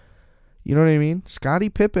role. You know what I mean? Scottie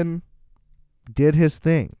Pippen did his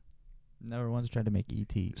thing. Never once tried to make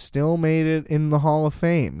E.T. Still made it in the Hall of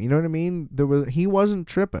Fame. You know what I mean? He wasn't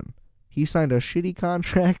tripping. He signed a shitty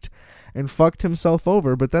contract and fucked himself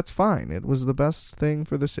over, but that's fine. It was the best thing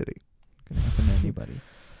for the city. Could happen to anybody.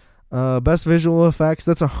 Best visual effects,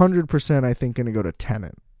 that's 100% I think going to go to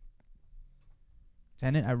Tenet.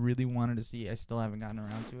 Tenet, I really wanted to see. I still haven't gotten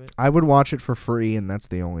around to it. I would watch it for free, and that's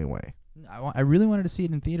the only way. I really wanted to see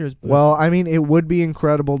it in theaters. But Well, I mean, it would be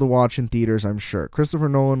incredible to watch in theaters, I'm sure. Christopher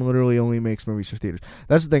Nolan literally only makes movies for theaters.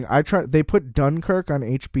 That's the thing. They put Dunkirk on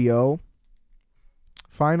HBO.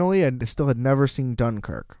 Finally, I still had never seen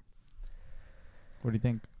Dunkirk. what do you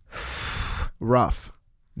think? Rough.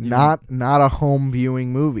 Yeah. Not a home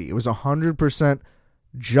viewing movie. It was 100%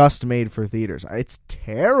 just made for theaters. It's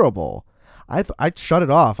terrible. I'd shut it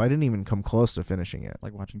off. I didn't even come close to finishing it.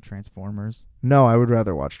 Like watching Transformers. No, I would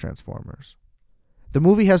rather watch Transformers. The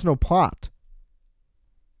movie has no plot.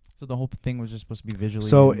 So the whole thing was just supposed to be visually.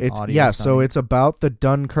 So and it's audio so stunning? it's about the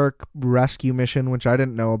Dunkirk rescue mission, which I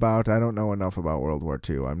didn't know about. I don't know enough about World War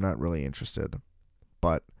II. I'm not really interested.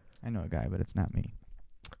 But I know a guy, but it's not me.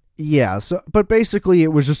 yeah, but basically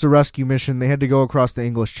it was just a rescue mission. They had to go across the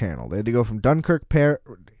English Channel. They had to go from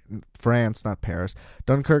France, not Paris,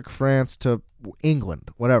 Dunkirk, France to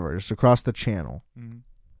England, whatever, just across the channel. Mm-hmm.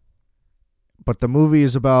 But the movie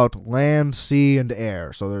is about land, sea, and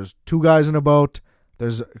air. So there's two guys in a boat.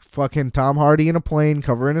 There's fucking Tom Hardy in a plane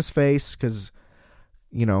covering his face because,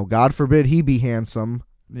 God forbid he be handsome.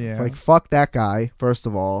 Yeah. Like, fuck that guy, first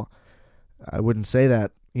of all. I wouldn't say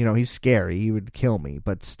that. He's scary. He would kill me.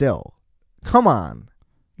 But still, come on.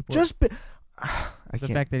 What? I The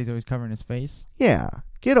can't. fact that he's always covering his face. Yeah,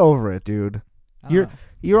 get over it, dude. I don't know.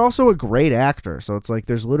 You're also a great actor, so it's like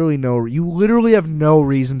there's literally you literally have no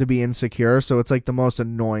reason to be insecure, so it's like the most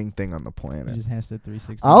annoying thing on the He planet. just has the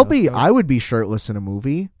 360. I would be shirtless in a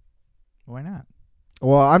movie. Why not?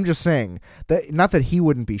 Well, I'm just saying that not that he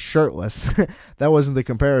wouldn't be shirtless. That wasn't the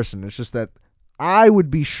comparison. It's just that I would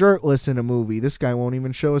be shirtless in a movie. This guy won't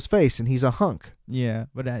even show his face, and he's a hunk. Yeah,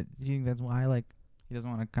 but do you think that's why he doesn't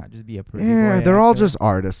want to just be a pretty Yeah, boy they're all actor? just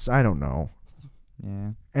artists. I don't know.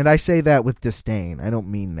 Yeah. And I say that with disdain. I don't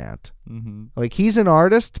mean that. Mm-hmm. Like, he's an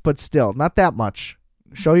artist, but still, not that much.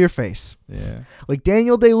 Show your face. Yeah. Like,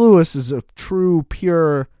 Daniel Day-Lewis is a true,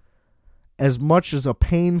 pure, as much as a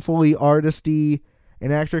painfully artisty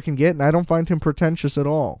an actor can get, and I don't find him pretentious at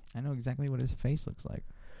all. I know exactly what his face looks like.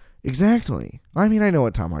 Exactly. I mean, I know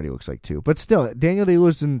what Tom Hardy looks like, too. But still, Daniel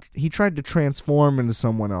Day-Lewis, he tried to transform into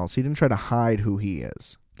someone else. He didn't try to hide who he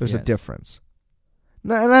is. There's a Yes. difference.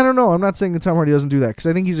 No, and I don't know. I'm not saying that Tom Hardy doesn't do that, because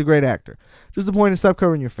I think he's a great actor. Just the point is, stop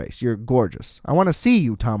covering your face. You're gorgeous. I want to see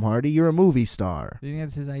you, Tom Hardy. You're a movie star. Do you think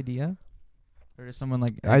that's his idea? Or does someone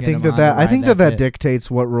like I get think him on that to ride that bit? dictates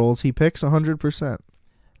what roles he picks 100%.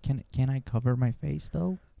 Can I cover my face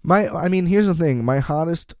though? I mean, here's the thing. My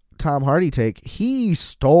hottest Tom Hardy take, he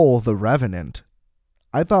stole The Revenant.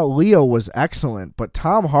 I thought Leo was excellent, but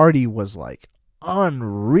Tom Hardy was like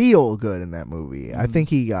unreal good in that movie. I think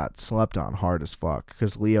he got slept on hard as fuck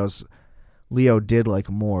because Leo did like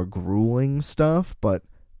more grueling stuff, but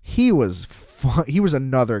he was he was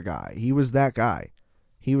another guy. He was that guy.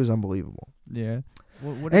 He was unbelievable. Yeah.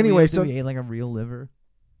 What Anyway, so so- he ate like a real liver.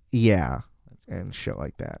 Yeah, That's cool. and shit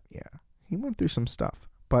like that. Yeah, he went through some stuff,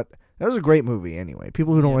 but that was a great movie. Anyway,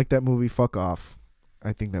 people who don't Yeah. like that movie, fuck off.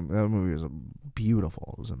 I think that movie was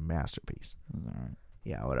beautiful. It was a masterpiece. All right.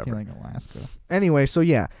 Yeah, I whatever. feel like Alaska. Anyway, so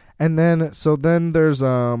yeah, and then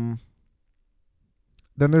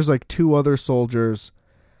there's like two other soldiers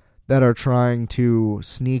that are trying to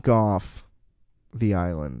sneak off the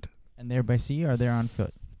island. And they're by sea or they're on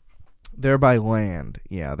foot? They're by land.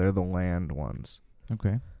 Yeah, they're the land ones.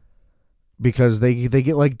 Okay. Because they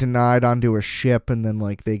get like denied onto a ship and then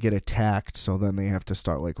like they get attacked, so then they have to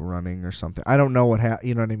start like running or something. I don't know what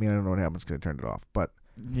you know what I mean? I don't know what happens because I turned it off. But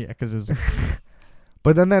Yeah, because it was.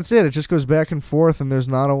 but then that's it. It just goes back and forth, and there's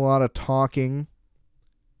not a lot of talking.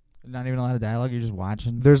 Not even a lot of dialogue. You're just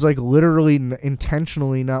watching. There's like literally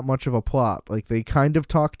intentionally not much of a plot. Like they kind of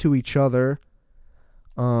talk to each other.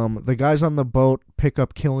 The guys on the boat pick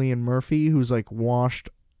up Cillian Murphy, who's like washed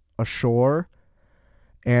ashore.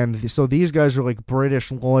 And so these guys are like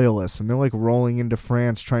British loyalists, and they're like rolling into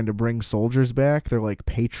France trying to bring soldiers back. They're like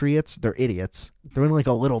patriots. They're idiots. They're in like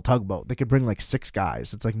a little tugboat. They could bring like 6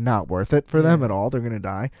 guys. It's like not worth it for them at all. They're gonna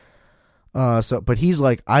die. But he's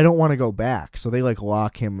like, I don't want to go back. So they like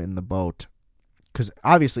lock him in the boat because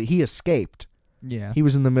obviously he escaped. Yeah. He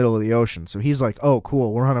was in the middle of the ocean. So he's like, oh,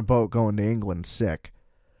 cool. We're on a boat going to England. Sick.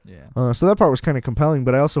 Yeah. So that part was kind of compelling,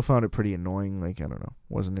 but I also found it pretty annoying. Like, I don't know.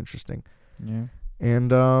 Wasn't interesting. Yeah.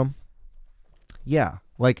 And, yeah,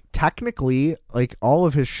 like technically, like all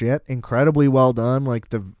of his shit, incredibly well done. Like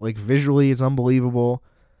visually, it's unbelievable.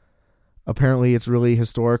 Apparently, it's really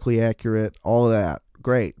historically accurate. All of that,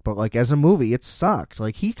 great. But like as a movie, it sucked.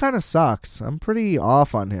 Like he kind of sucks. I'm pretty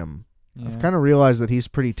off on him. Yeah. I've kind of realized that he's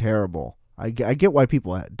pretty terrible. I get why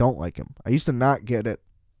people don't like him. I used to not get it.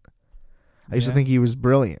 I used to Yeah. think he was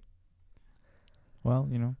brilliant. Well,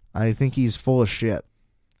 you know. I think he's full of shit.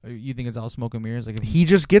 You think it's all smoke and mirrors? Like if He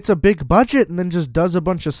just gets a big budget and then just does a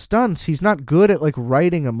bunch of stunts. He's not good at like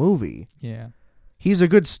writing a movie. yeah. He's a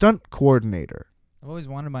good stunt coordinator. I've always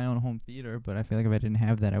wanted my own home theater, but I feel like if I didn't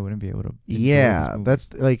have that, I wouldn't be able to. enjoy Yeah, this movie.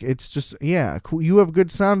 that's like it's just cool. You have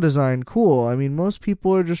good sound design, cool. I mean, most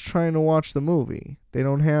people are just trying to watch the movie. They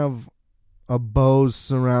don't have a Bose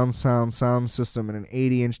surround sound system and an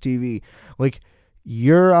 80-inch TV. Like,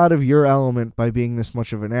 you're out of your element by being this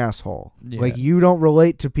much of an asshole. Yeah. Like, you don't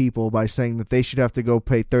relate to people by saying that they should have to go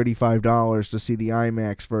pay $35 to see the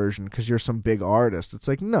IMAX version because you're some big artist. It's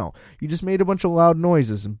like, no, you just made a bunch of loud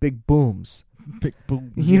noises and big booms. Big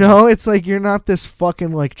boom. You know, it's like you're not this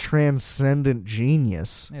fucking like transcendent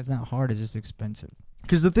genius. It's not hard. It's just expensive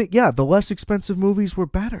Because the less expensive movies were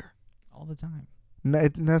better. all the time.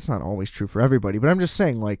 That's not always true for everybody, but I'm just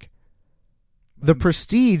saying, like, The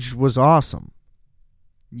Prestige was awesome.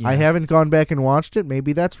 Yeah. I haven't gone back and watched it.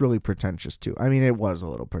 Maybe that's really pretentious too. I mean, it was a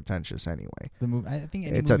little pretentious anyway. The movie. I think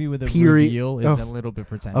any It's a movie with a period- reveal is a little bit A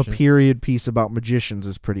pretentious. period piece about magicians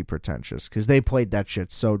is pretty pretentious because they played that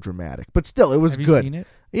shit so dramatic. But still, it was Have good. you seen it?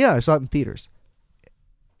 Yeah, I saw it in theaters.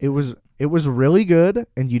 It was really good,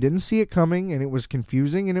 and you didn't see it coming, and it was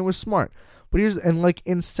confusing, and it was smart. But like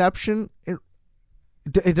Inception,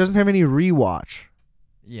 it doesn't have any rewatch.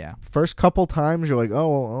 Yeah. First couple times you're like,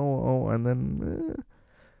 oh, and then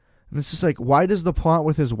and it's just like, why does the plot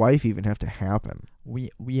with his wife even have to happen?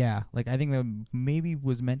 Yeah. Like I think that maybe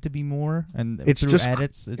was meant to be more, and It's through just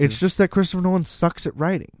edits. it's just that Christopher Nolan sucks at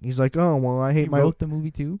writing. He's like, oh well, I hate he my. wrote the movie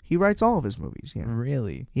too. He writes all of his movies. Yeah,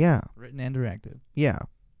 Really, yeah, written and directed, yeah.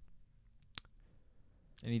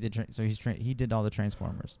 and he did. He did all the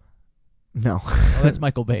Transformers. No. Oh, that's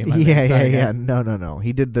Michael Bay. My yeah, bad. Sorry, yeah. guys. No.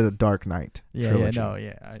 He did the Dark Knight. Yeah,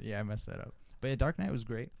 trilogy. I messed that up. But yeah, Dark Knight was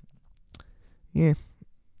great. Yeah,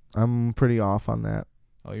 I'm pretty off on that.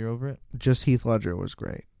 Oh, you're over it? Just Heath Ledger was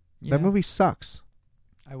great. Yeah. That movie sucks.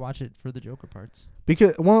 I watch it for the Joker parts.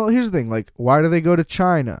 Because, well, here's the thing. Like, why do they go to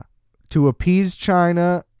China? To appease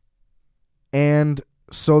China and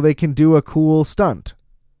so they can do a cool stunt.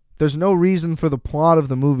 There's no reason for the plot of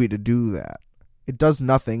the movie to do that. It does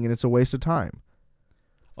nothing, and it's a waste of time.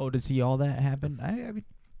 Oh, to see all that happen? I mean,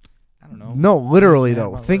 I don't know. No, literally, Yeah, though.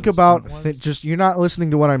 what Think the about... stunt was? just you're not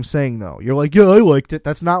listening to what I'm saying, though. You're like, yeah, I liked it.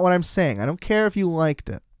 That's not what I'm saying. I don't care if you liked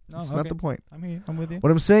it. No, That's okay. not the point. I'm here. I'm with you.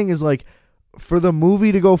 What I'm saying is, like, for the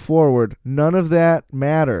movie to go forward, none of that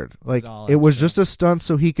mattered. Like, all it was extra. just a stunt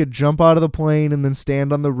so he could jump out of the plane and then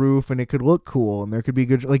stand on the roof, and it could look cool, and there could be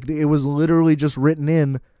good... Like, it was literally just written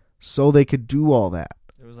in so they could do all that.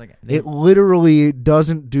 It was like It literally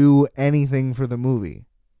doesn't do anything for the movie.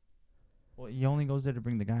 Well, he only goes there to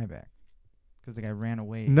bring the guy back because the guy ran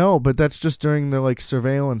away. No, but that's just during the, like,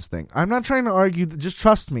 surveillance thing. I'm not trying to argue. Just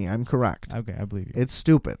trust me. I'm correct. Okay, I believe you. It's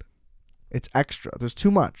stupid. It's extra. There's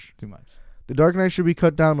too much. Too much. The Dark Knight should be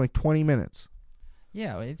cut down like 20 minutes.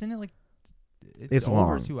 Yeah, isn't it like It's over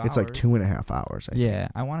long. 2 hours? It's like 2.5 hours. I think. Yeah,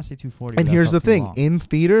 I want to say 240. And here's the thing. In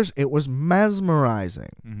theaters, it was mesmerizing.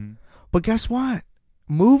 Mm-hmm. But guess what?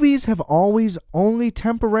 Movies have always only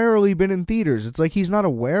temporarily been in theaters. It's like he's not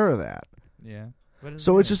aware of that. Yeah.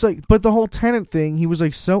 So it's just like, but the whole Tenet thing, he was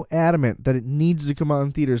like so adamant that it needs to come out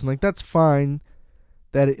in theaters. And like, that's fine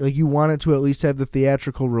that it, like you want it to at least have the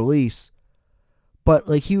theatrical release. But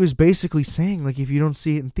like he was basically saying, like, if you don't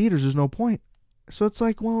see it in theaters, there's no point. So it's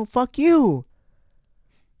like, well, fuck you.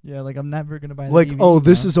 Yeah, like I'm never gonna buy. Like, the DVD, oh,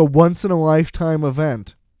 this huh? is a once in a lifetime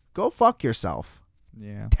event. Go fuck yourself.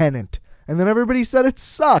 Yeah. Tenet. And then everybody said it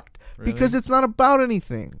sucked Really? because it's not about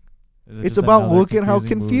anything. Is it It's just about another look at how movie?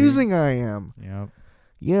 confusing I am. Yep.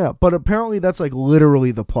 Yeah, but apparently that's like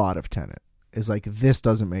literally the plot of Tenet. Is like, this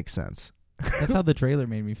doesn't make sense. That's how the trailer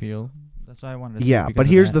made me feel. That's why I wanted to see it Yeah, because but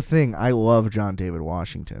of here's that. the thing. I love John David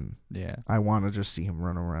Washington. Yeah. I want to just see him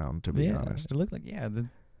run around, to be honest. It looked like I wouldn't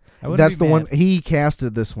That's be the one. mad. He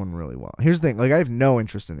casted this one really well. Here's the thing. Like, I have no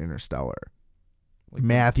interest in Interstellar. Like,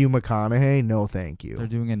 Matthew McConaughey, no thank They're you.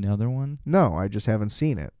 doing another one. No, I just haven't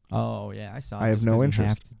seen it. Oh yeah, I saw. I it have just no 'cause you interest.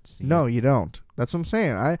 have to see No, it. you don't. That's what I'm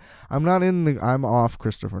saying. I'm not in the. I'm off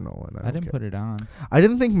Christopher Nolan. I didn't put it on. I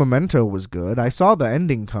didn't think Memento was good. I saw the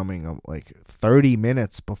ending coming like 30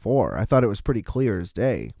 minutes before. I thought it was pretty clear as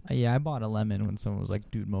day. Yeah, I bought a lemon when someone was like,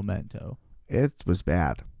 "Dude, Memento." It was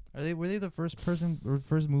bad. Were they the first first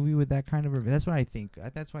movie with that kind of review? That's what I think.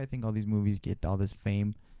 That's why I think all these movies get all this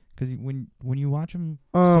fame. Because when you watch them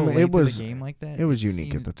so late it was to the game like that, it was it unique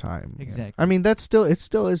at seems- the time. yeah. Exactly. I mean, it still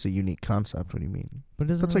is a unique concept. What do you mean? But it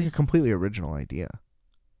doesn't That's really, like a completely original idea.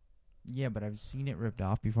 yeah, but I've seen it ripped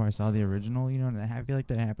off before I saw the original. You know, and I feel like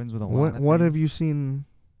that happens with a lot of What have things. you seen?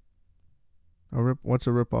 What's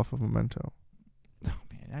a rip off of Memento? Oh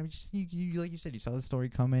man, I mean, just you like you said, you saw the story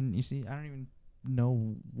coming. You see, I don't even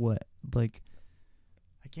know what like.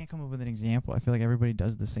 I can't come up with an example. I feel like everybody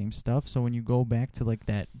does the same stuff. So when you go back to like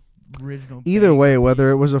that original, Either way,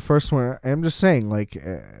 whether it was the first one, I'm just saying, like,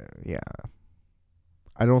 yeah.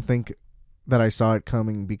 I don't think that I saw it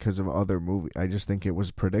coming because of other movies. I just think it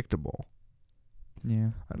was predictable. Yeah.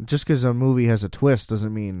 Just because a movie has a twist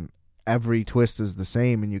doesn't mean every twist is the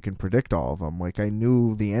same and you can predict all of them. Like, I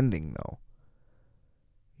knew the ending, though.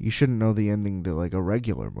 You shouldn't know the ending to, like, a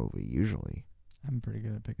regular movie, usually. I'm pretty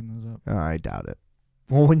good at picking those up. I doubt it.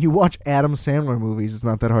 Well, when you watch Adam Sandler movies, it's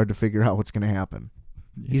not that hard to figure out what's going to happen.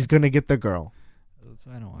 Yeah. He's going to get the girl. That's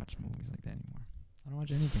why I don't watch movies like that anymore. I don't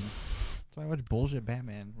watch anything. That's why I watch bullshit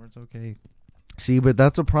Batman, where it's okay. See, but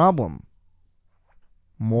that's a problem.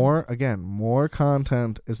 More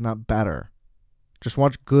content is not better. Just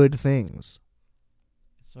watch good things.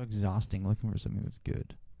 It's so exhausting looking for something that's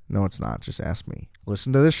good. No, it's not. Just ask me.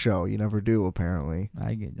 Listen to this show. You never do, apparently.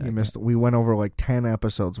 You missed. We went over like 10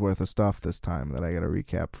 episodes worth of stuff this time that I got to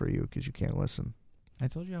recap for you because you can't listen. I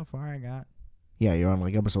told you how far I got. Yeah, you're on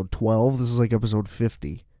like episode 12. This is like episode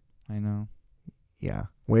 50. I know. Yeah.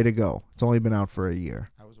 Way to go. It's only been out for a year.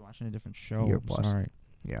 I was watching a different show. Year plus. Sorry.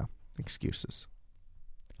 Yeah. Excuses.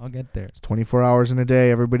 I'll get there. It's 24 hours in a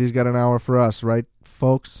day. Everybody's got an hour for us, right,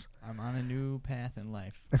 folks? I'm on a new path in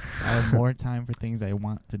life. I have more time for things I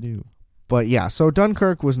want to do. But yeah, so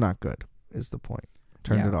Dunkirk was not good, is the point.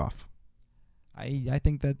 Turned it off. I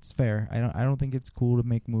think that's fair. I don't think it's cool to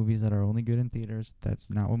make movies that are only good in theaters. That's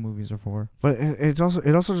not what movies are for. But it also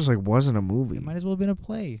just like wasn't a movie. It might as well have been a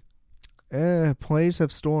play. Plays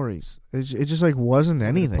have stories. It just like wasn't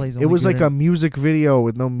anything. It was good like a music video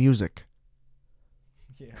with no music.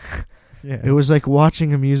 Yeah. Yeah. It was like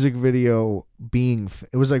watching a music video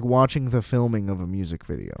it was like watching the filming of a music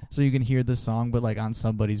video. So you can hear the song, but like on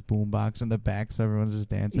somebody's boombox in the back, so everyone's just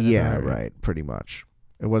dancing. Yeah, right. Pretty much.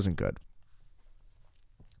 It wasn't good.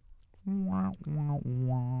 But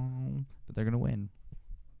they're gonna win.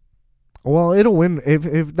 Well, it'll win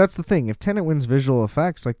if that's the thing. If Tenet wins visual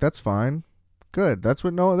effects, like that's fine. Good. That's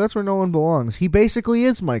where Nolan belongs. He basically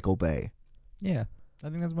is Michael Bay. Yeah. I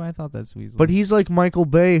think that's why I thought that's Weasley. But he's like Michael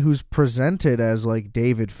Bay, who's presented as like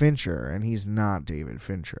David Fincher, and he's not David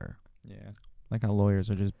Fincher. Yeah, like how lawyers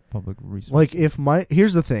are just public resources. Like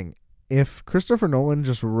here's the thing: if Christopher Nolan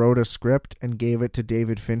just wrote a script and gave it to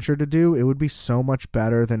David Fincher to do, it would be so much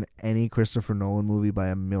better than any Christopher Nolan movie by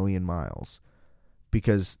a million miles.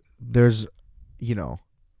 Because there's, David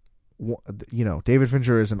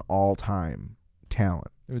Fincher is an all-time talent.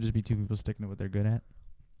 It would just be two people sticking to what they're good at.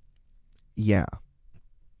 Yeah.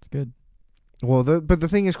 It's good. Well, but the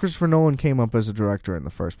thing is, Christopher Nolan came up as a director in the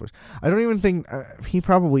first place. I don't even think he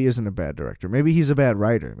probably isn't a bad director. Maybe he's a bad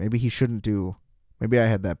writer. Maybe he shouldn't do. Maybe I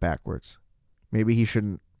had that backwards. Maybe he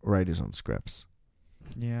shouldn't write his own scripts.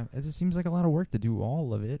 Yeah, it just seems like a lot of work to do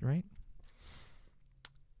all of it, right?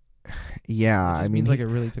 Yeah, I mean, like it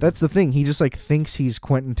really took. That's the thing. He just like thinks he's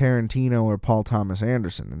Quentin Tarantino or Paul Thomas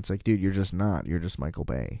Anderson. And it's like, dude, you're just not. You're just Michael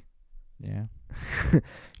Bay. Yeah.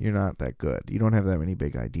 You're not that good. You don't have that many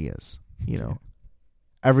big ideas.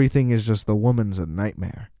 Everything is just the woman's a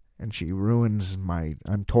nightmare, and she ruins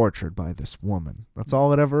I'm tortured by this woman. That's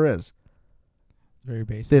all it ever is. Very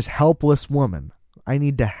basic. This helpless woman. I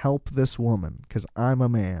need to help this woman because I'm a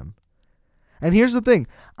man. And here's the thing.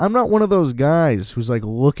 I'm not one of those guys who's like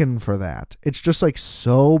looking for that. It's just like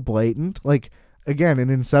so blatant. Like, again,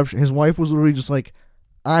 in Inception, his wife was literally just like,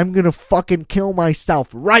 I'm going to fucking kill myself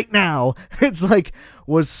right now. It's like,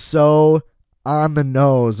 was so on the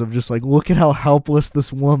nose of just like, look at how helpless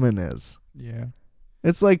this woman is. Yeah.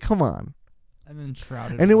 It's like, come on. And then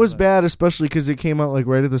shrouded. And it was bad, especially because it came out like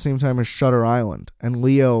right at the same time as Shutter Island. And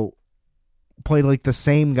Leo played like the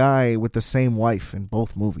same guy with the same wife in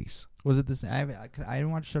both movies. Was it this? I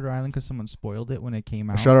didn't watch Shutter Island because someone spoiled it when it came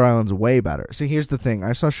out. Shutter Island's way better. See, here's the thing.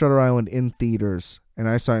 I saw Shutter Island in theaters, and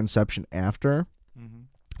I saw Inception after. Mm-hmm.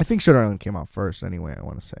 I think Shutter Island came out first anyway, I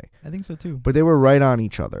want to say. I think so too. But they were right on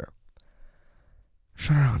each other.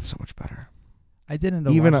 Shutter Island's so much better. I didn't know.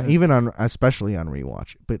 Even on, especially on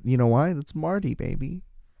rewatch. But you know why? That's Marty, baby.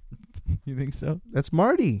 You think so? That's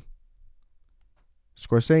Marty.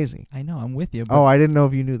 Scorsese. I know, I'm with you. Oh, I didn't know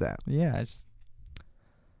if you knew that. Yeah, it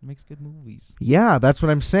makes good movies. Yeah, that's what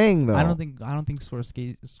I'm saying, though. I don't think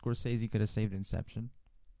Scorsese could have saved Inception.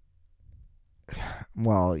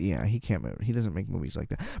 Well, yeah, he can't. He doesn't make movies like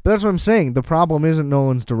that. But that's what I'm saying. The problem isn't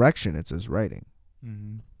Nolan's direction; it's his writing.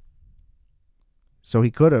 Mm-hmm. So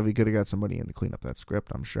he could have got somebody in to clean up that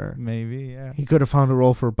script. I'm sure. Maybe, yeah. He could have found a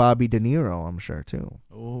role for Bobby De Niro. I'm sure too.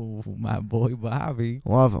 Oh, my boy Bobby.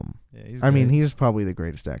 Love him. Yeah, I mean, he's probably the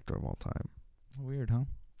greatest actor of all time. Weird, huh?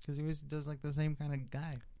 Because he always does like the same kind of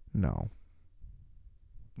guy. No.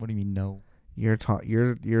 What do you mean no? You're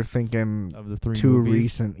thinking Of the three too movies?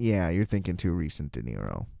 recent. Yeah, you're thinking too recent De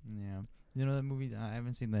Niro. Yeah. You know that movie? I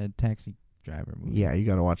haven't seen the Taxi Driver movie. Yeah, you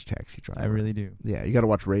got to watch Taxi Driver. I really do. Yeah, you got to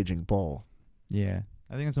watch Raging Bull. Yeah.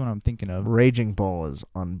 I think that's what I'm thinking of. Raging Bull is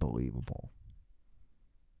unbelievable.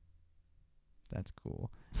 That's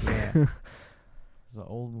cool. Yeah. So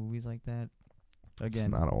old movies like that. Again,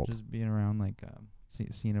 It's not old. just being around, like,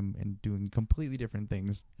 seeing them and doing completely different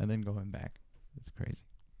things and then going back. It's crazy.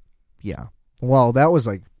 Yeah. Well, that was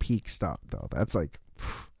like peak stuff, though. That's like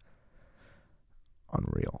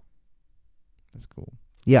unreal. That's cool.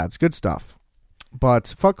 Yeah, it's good stuff.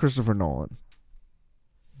 But fuck Christopher Nolan.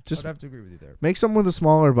 Just I'd have to agree with you there. make something with a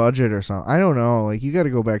smaller budget or something. I don't know. Like, you got to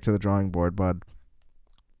go back to the drawing board, bud.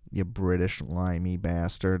 You British limey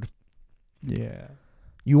bastard. Yeah.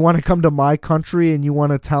 You want to come to my country and you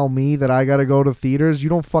want to tell me that I got to go to theaters? You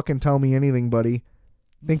don't fucking tell me anything, buddy.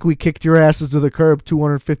 Think we kicked your asses to the curb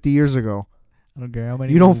 250 years ago. I don't care how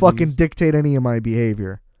many You don't movies. fucking dictate any of my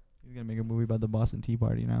behavior. He's going to make a movie about the Boston Tea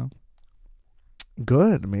Party now.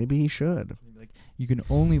 Good. Maybe he should. Like, you can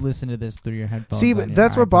only listen to this through your headphones. See, on but your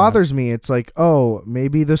that's what iPod. bothers me. It's like, oh,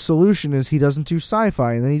 maybe the solution is he doesn't do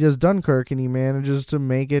sci-fi, and then he does Dunkirk, and he manages to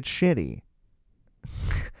make it shitty.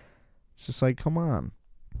 It's just like, come on.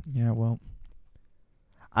 Yeah, well.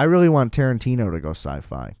 I really want Tarantino to go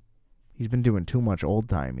sci-fi. He's been doing too much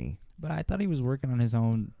old-timey. But I thought he was working on his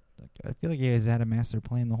own. Like, I feel like he has had a master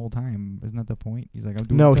plan the whole time. Isn't that the point? He's like, I'm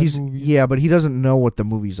doing No, 10 he's movies. yeah, but he doesn't know what the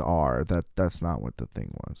movies are. That's not what the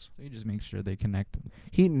thing was. So he just makes sure they connect.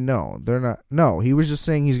 They're not. No, he was just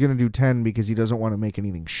saying he's going to do 10 because he doesn't want to make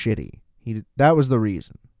anything shitty. That was the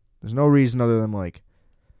reason. There's no reason other than like.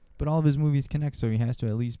 But all of his movies connect, so he has to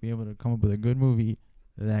at least be able to come up with a good movie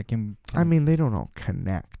that can. I mean, they don't all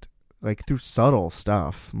connect. Like through subtle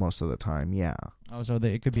stuff most of the time. Yeah. Oh, so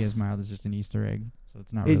it could be as mild as just an Easter egg. So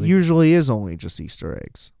it's not It really. usually is only just Easter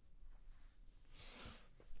eggs.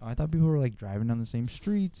 I thought people were like driving down the same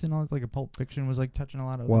streets and all. Like a Pulp Fiction was like touching a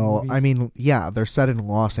lot of. other Well, movies. I mean, yeah, they're set in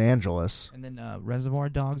Los Angeles. And then Reservoir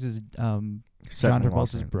Dogs is Set John in Los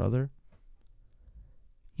Travolta's Angeles. brother.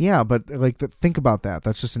 Yeah, but like, think about that.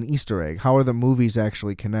 That's just an Easter egg. How are the movies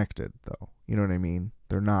actually connected, though? You know what I mean?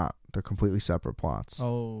 They're not. They're completely separate plots.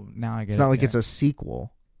 Oh, now I get it. It's not like yeah. it's a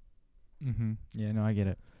sequel. Mm-hmm. Yeah, no, I get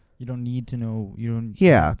it. You don't need to know. You don't.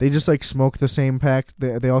 Yeah, they just like smoke the same pack.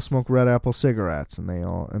 They all smoke Red Apple cigarettes, and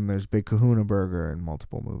there's Big Kahuna Burger in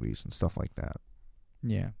multiple movies and stuff like that.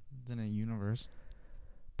 Yeah, it's in a universe.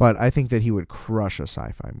 But I think that he would crush a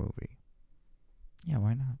sci-fi movie. Yeah,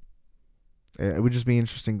 why not? It would just be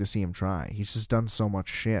interesting to see him try. He's just done so much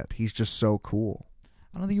shit. He's just so cool.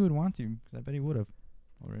 I don't think he would want to. 'Cause I bet he would have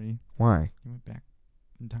already. Why? He went back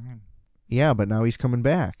in time. Yeah, but now he's coming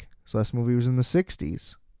back. His last movie was in the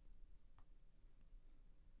 60s.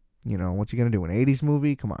 You know, what's he going to do? An 80s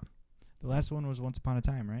movie? Come on. The last one was Once Upon a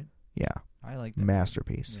Time, right? Yeah. I like that.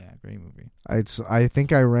 Masterpiece. Movie. Yeah, great movie. I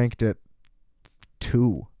think I ranked it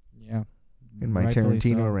 2 Yeah. in my Rightfully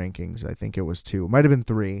Tarantino so. rankings. I think it was 2. Might have been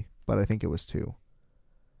 3, but I think it was 2.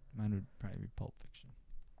 Mine would probably be Pulp Fiction.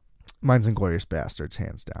 Mine's Inglourious Bastards,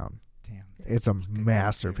 hands down. Damn. It's a such good movie,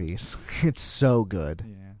 masterpiece. It's so good. too.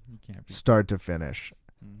 Yeah, you can't be. Start to finish.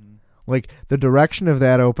 Mm-hmm. Like, the direction of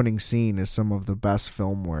that opening scene is some of the best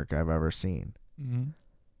film work I've ever seen. Mm-hmm.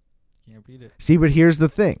 Can't beat it. See, but here's the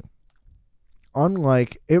thing.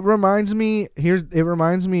 Unlike, it reminds me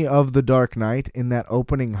of The Dark Knight in that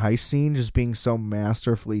opening heist scene just being so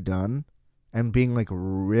masterfully done and being like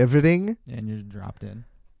riveting. And you're dropped in.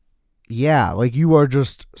 Yeah, like you are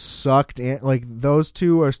just sucked in. Like those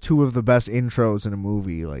two are two of the best intros in a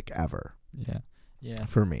movie like ever Yeah. Yeah.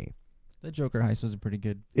 for me. The Joker heist was a pretty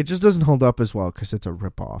good. It just doesn't hold up as well because it's a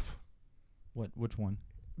ripoff. Which one?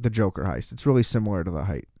 The Joker heist. It's really similar to the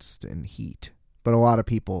heist in Heat, but a lot of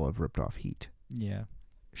people have ripped off Heat. Yeah.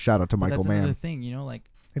 Shout out to But Michael that's another Mann. thing, you know, like.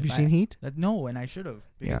 Have if you seen Heat? No, and I should have.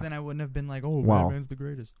 Because Yeah. then I wouldn't have been like, oh, Wow. Batman's the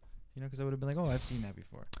greatest. You know, because I would have been like, oh, I've seen that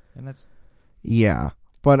before. And that's. Yeah.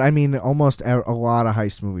 But I mean, almost a lot of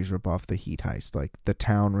heist movies rip off the Heat heist. Like The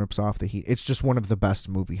Town rips off the Heat. It's just one of the best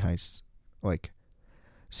movie heists. Like,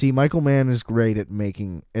 see, Michael Mann is great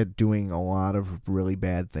at doing a lot of really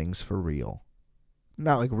bad things for real.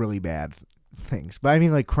 Not like really bad things, but I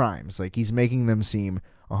mean like crimes. Like he's making them seem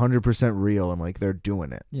 100% real and like they're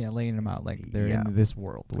doing it. Yeah, laying them out like they're Yeah. in this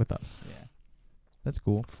world with us. Yeah. That's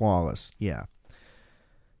cool. Flawless. Yeah.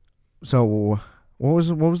 So, what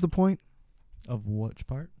was the point? Of which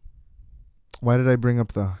part? Why did I bring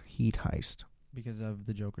up the Heat heist? Because of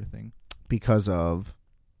the Joker thing. Because of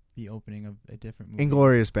The opening of a different movie.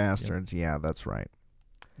 Inglourious Bastards. Yeah, that's right.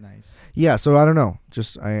 Nice. Yeah, so I don't know.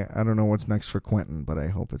 Just I don't know what's next for Quentin, but I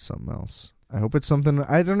hope it's something else. I hope it's something.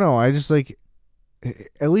 I don't know. I just like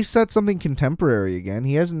at least set something contemporary again.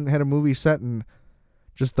 He hasn't had a movie set in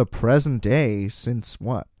just the present day since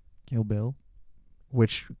what? Kill Bill.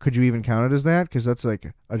 Which could you even count it as that? Because that's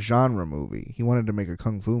like a genre movie. He wanted to make a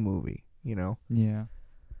kung fu movie, you know. Yeah.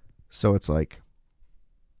 So it's like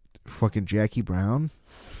fucking Jackie Brown.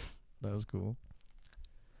 That was cool.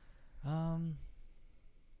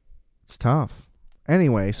 It's tough.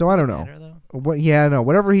 Anyway, so I don't know. Matter, though? What? Yeah, no.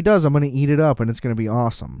 Whatever he does, I'm gonna eat it up, and it's gonna be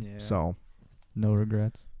awesome. Yeah. So, No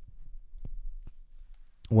regrets.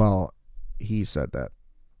 well, he said that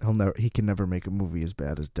he can never make a movie as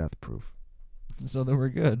bad as Death Proof. So then we're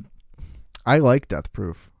good. I like Death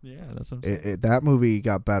Proof. Yeah, that's what I'm saying. That movie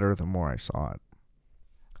got better the more I saw it.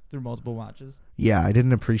 Through multiple watches. Yeah, I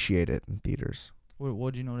didn't appreciate it in theaters.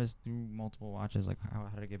 What did you notice through multiple watches? Like how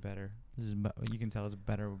did it get better? You can tell it's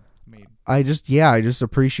better made. I just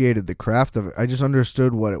appreciated the craft of it. I just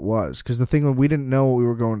understood what it was. Because the thing was, we didn't know what we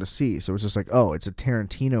were going to see. So it was just like, oh, it's a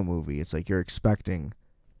Tarantino movie. It's like you're expecting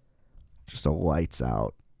just a lights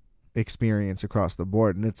out experience across the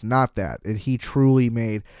board. And it's not that. He truly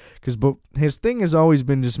made... Because his thing has always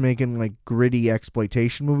been just making like gritty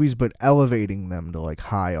exploitation movies, but elevating them to like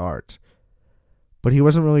high art. But he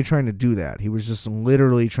wasn't really trying to do that. He was just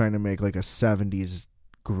literally trying to make like a 70s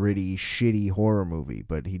gritty, shitty horror movie.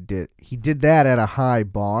 But he did that at a high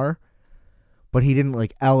bar, but he didn't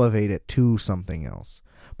like elevate it to something else.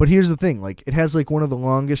 But here's the thing, like it has like one of the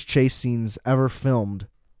longest chase scenes ever filmed.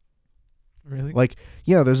 Really? Like,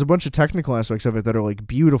 yeah, there's a bunch of technical aspects of it that are like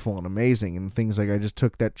beautiful and amazing and things like I just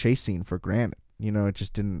took that chase scene for granted. You know, it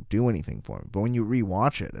just didn't do anything for me. But when you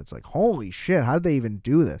rewatch it, it's like, holy shit, how did they even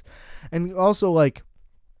do this? And also, like,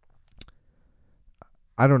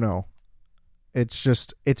 I don't know. It's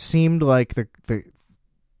just, it seemed like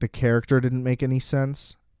the character didn't make any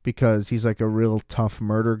sense because he's like a real tough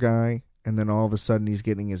murder guy. And then all of a sudden he's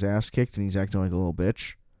getting his ass kicked and he's acting like a little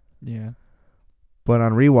bitch. Yeah. But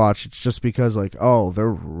on rewatch, it's just because, like, oh, they're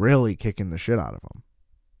really kicking the shit out of him.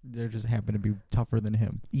 They just happen to be tougher than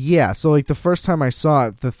him. Yeah, so like the first time I saw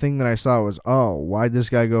it, the thing that I saw was, oh, why'd this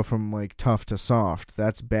guy go from like tough to soft?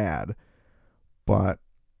 That's bad. But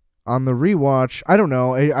on the rewatch, I don't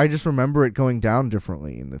know. I just remember it going down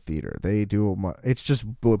differently in the theater. They do it's just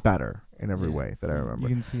better in every way that I remember.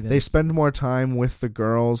 You can see that they spend more time with the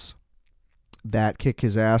girls that kick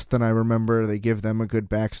his ass than I remember. They give them a good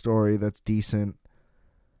backstory that's decent,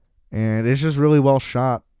 and it's just really well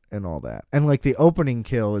shot. And all that. And like the opening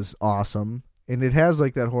kill is awesome. And it has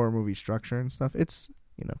like that horror movie structure and stuff. It's,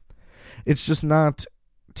 you know, it's just not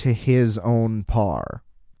to his own par.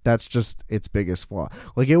 That's just its biggest flaw.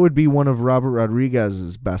 Like it would be one of Robert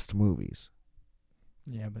Rodriguez's best movies.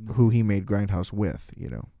 Yeah, but who he made Grindhouse with, you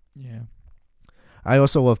know. Yeah. I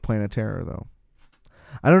also love Planet Terror though.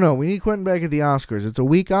 I don't know. We need Quentin back at the Oscars. It's a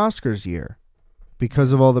weak Oscars year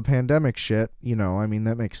because of all the pandemic shit. You know, I mean,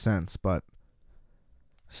 that makes sense, but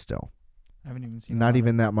still, I haven't even seen. Not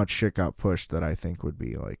even that much shit got pushed that I think would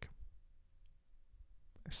be like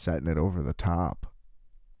setting it over the top.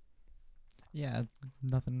 Yeah,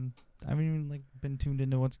 nothing. I haven't even like been tuned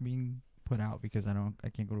into what's being put out because I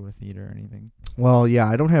can't go to a theater or anything. Well, yeah,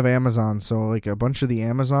 I don't have Amazon, so like a bunch of the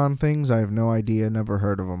Amazon things, I have no idea, never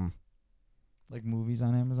heard of them. Like movies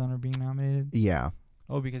on Amazon are being nominated? Yeah.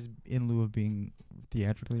 Oh, because in lieu of being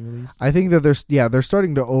theatrically released? I think that they're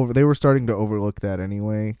starting to they were starting to overlook that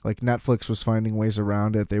anyway. Like Netflix was finding ways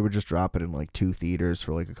around it. They would just drop it in like 2 theaters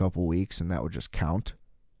for like a couple weeks and that would just count.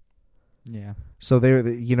 Yeah. So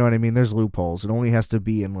you know what I mean? There's loopholes. It only has to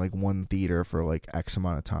be in like 1 theater for like X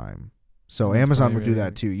amount of time. So That's Amazon would do really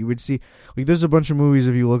that too. You would see like there's a bunch of movies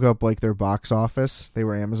if you look up like their box office, they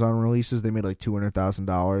were Amazon releases, they made like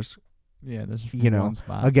 $200,000. Yeah, that's you know, one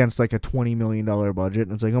spot. against like a $20 million budget,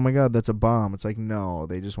 and it's like, oh my god, that's a bomb. It's like, no,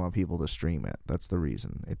 they just want people to stream it. That's the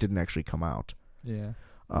reason. It didn't actually come out. Yeah.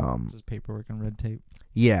 Just paperwork and red tape.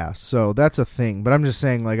 Yeah, so that's a thing. But I'm just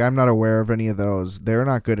saying, like, I'm not aware of any of those. They're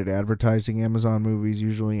not good at advertising Amazon movies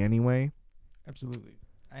usually anyway. Absolutely.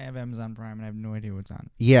 I have Amazon Prime and I have no idea what's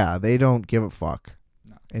on. Yeah, they don't give a fuck.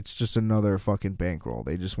 No. It's just another fucking bankroll.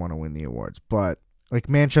 They just want to win the awards. But like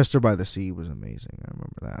Manchester by the Sea was amazing. I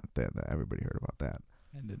remember that everybody heard about that.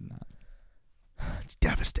 I did not. It's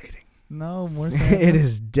devastating. No, more sadness. It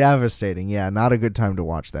is devastating. Yeah, not a good time to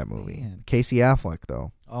watch that movie. Man. Casey Affleck,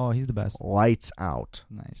 though. Oh, he's the best. Lights out.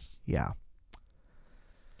 Nice. Yeah.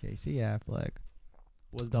 Casey Affleck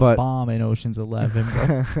was the But- bomb in Ocean's 11,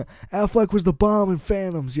 bro. Affleck was the bomb in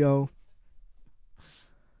Phantoms, yo.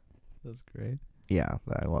 That's great. Yeah,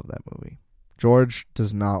 I love that movie. George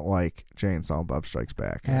does not like Jay and Silent Bob Strikes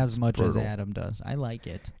Back. As It's much brutal. as Adam does. I like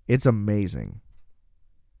it. It's amazing.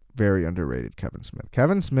 Very underrated Kevin Smith.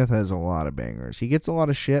 Kevin Smith has a lot of bangers. He gets a lot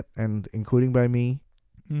of shit, and including by me,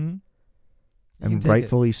 Mm-hmm. and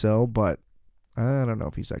rightfully so, but I don't know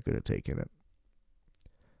if he's that good at taking it.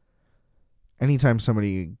 Anytime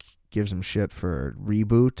somebody gives him shit for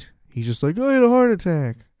reboot, he's just like, I had a heart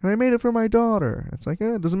attack, and I made it for my daughter. It's like,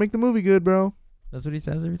 it doesn't make the movie good, bro. That's what he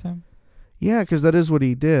says every time? Yeah, because that is what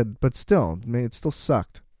he did, but still, it still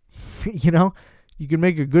sucked. You know? You can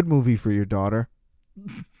make a good movie for your daughter.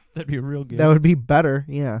 That'd be real good. That would be better,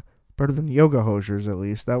 yeah. Better than Yoga Hosers, at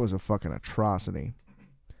least. That was a fucking atrocity.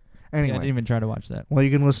 Anyway. Yeah, I didn't even try to watch that. Well, you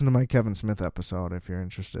can listen to my Kevin Smith episode if you're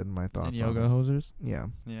interested in my thoughts And on Yoga it. Hosers? Yeah.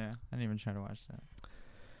 Yeah, I didn't even try to watch that.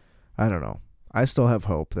 I don't know. I still have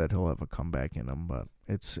hope that he'll have a comeback in him, but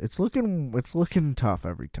it's looking tough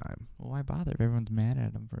every time. Well, why bother if everyone's mad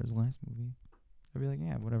at him for his last movie? I'd be like,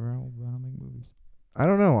 yeah, whatever, I'll make movies. I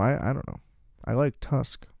don't know. I don't know. I like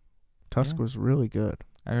Tusk. Tusk Yeah. was really good.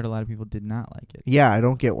 I heard a lot of people did not like it. Yeah, I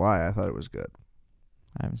don't get why. I thought it was good.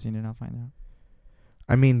 I haven't seen it, I'll find out.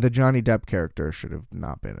 I mean, the Johnny Depp character should have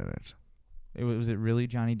not been in it. Was it really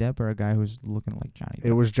Johnny Depp or a guy who's looking like Johnny Depp?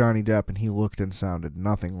 It was Johnny Depp, and he looked and sounded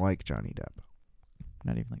nothing like Johnny Depp.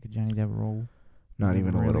 Not even like a Johnny Depp role. Not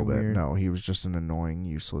even a Really little bit. weird. No, he was just an annoying,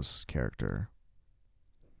 useless character.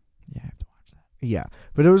 Yeah, I have to watch that. Yeah,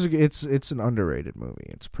 but it's an underrated movie.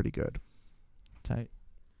 It's pretty good. Tight.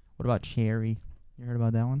 What about Cherry? You heard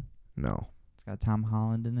about that one? No. It's got Tom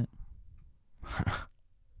Holland in it.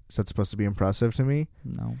 Is that supposed to be impressive to me?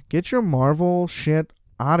 No. Get your Marvel shit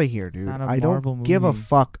out of here, dude. not a I Marvel don't give a movie.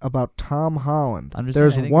 fuck about Tom Holland. I'm just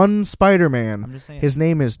There's saying, I think one Spider-Man. I'm just saying. His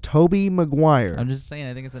name is Tobey Maguire. I'm just saying.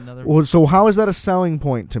 I think it's another. Well, so how is that a selling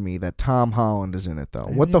point to me that Tom Holland is in it, though?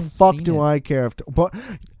 I What the haven't even fuck seen do it. I care if... But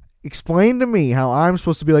explain to me how I'm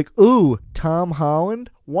supposed to be like, ooh, Tom Holland?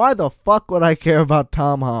 Why the fuck would I care about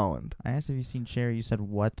Tom Holland? I asked if you've seen Cherry. You said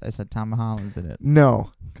what? I said Tom Holland's in it.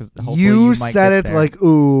 No. Because You said it like,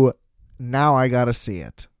 ooh, now I gotta see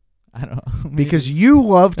it. I don't know. Because you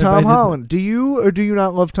love If I Tom didn't- Holland. Do you or do you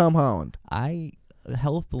not love Tom Holland? I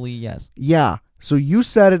healthily yes. Yeah. So you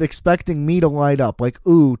said it expecting me to light up. Like,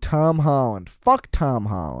 ooh, Tom Holland. Fuck Tom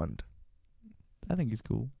Holland. I think he's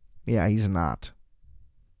cool. Yeah, he's not.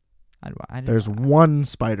 I There's one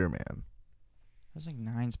Spider-Man. There's like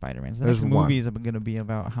 9 Spider-Mans. The There's next one. movie is going to be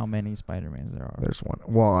about how many Spider-Mans there are. There's one.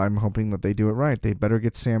 Well, I'm hoping that they do it right. They better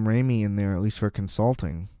get Sam Raimi in there, at least for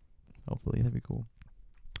consulting. Hopefully, that'd be cool.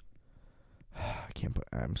 I can't put...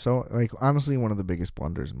 I'm so... Like, honestly, one of the biggest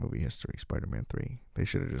blunders in movie history, Spider-Man 3. They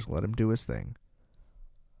should have just let him do his thing.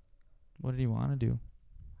 What did he want to do?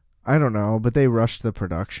 I don't know, but they rushed the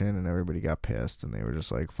production and everybody got pissed and they were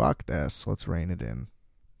just like, fuck this, let's rein it in.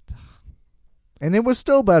 And it was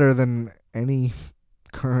still better than any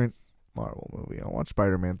current Marvel movie. I'll watch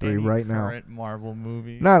Spider-Man 3 right now. Current Marvel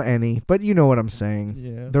movie. Not any, but you know what I'm saying.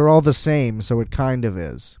 Yeah. They're all the same, so it kind of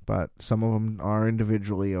is. But some of them are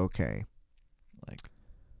individually okay. Like.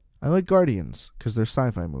 I like Guardians, because they're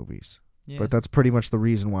sci-fi movies. Yeah, But that's pretty much the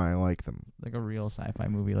reason why I like them. like a real sci-fi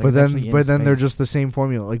movie. Like but it's then actually in they're space. just the same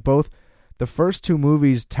formula. Like both the first 2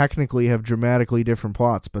 movies technically have dramatically different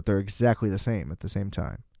plots, but they're exactly the same at the same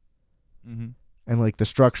time. Mm-hmm. And like the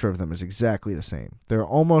structure of them is exactly the same. They're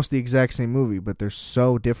almost the exact same movie, but they're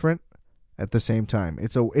so different at the same time.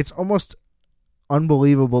 It's almost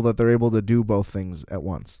unbelievable that they're able to do both things at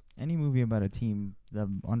once. Any movie about a team, the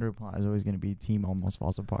underplot is always going to be team almost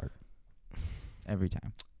falls apart. Every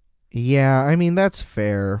time. Yeah, I mean that's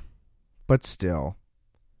fair, but still.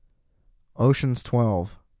 Ocean's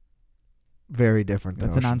 12 very different than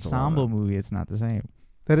That's an Ocean's ensemble 11. movie. It's not the same.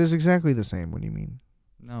 That is exactly the same. What do you mean?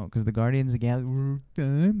 No, because the Guardians of the Galaxy were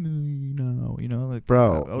family now. You know, like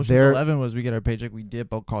Bro, Ocean's they're- 11 was we get our paycheck, we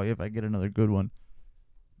dip. I'll call you if I get another good one.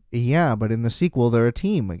 Yeah, but in the sequel, they're a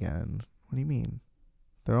team again. What do you mean?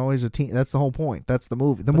 They're always a team. That's the whole point. That's the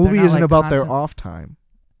movie. The But they're movie not, isn't like, about their constant- off time.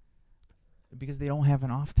 Because they don't have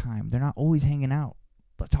an off time. They're not always hanging out,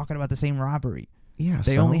 but talking about the same robbery. Yeah,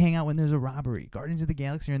 They so- only hang out when there's a robbery. Guardians of the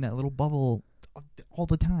Galaxy are in that little bubble all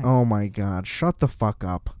the time. Oh my God! Shut the fuck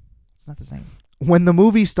up. It's not the same. When the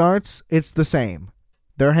movie starts, it's the same.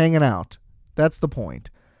 They're hanging out. That's the point.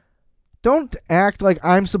 Don't act like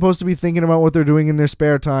I'm supposed to be thinking about what they're doing in their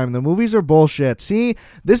spare time. The movies are bullshit. See,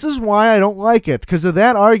 this is why I don't like it. Because of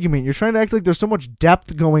that argument. You're trying to act like there's so much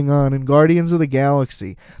depth going on in Guardians of the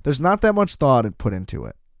Galaxy. There's not that much thought put into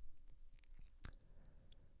it.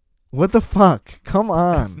 What the fuck? Come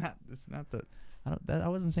on. It's not the. I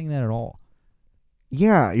wasn't saying that at all.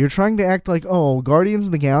 Yeah, you're trying to act like, oh, Guardians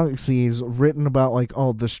of the Galaxy is written about like,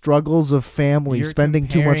 oh, the struggles of family You're spending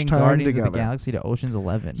too much comparing time Guardians together. of the Galaxy to Ocean's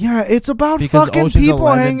 11. Yeah, it's about Because fucking Ocean's people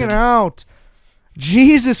 11 hanging did- out.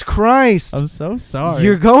 Jesus Christ. I'm so sorry.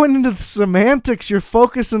 You're going into the semantics. You're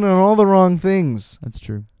focusing on all the wrong things. That's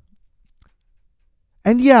true.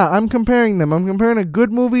 And yeah, I'm comparing them. I'm comparing a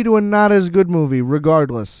good movie to a not as good movie,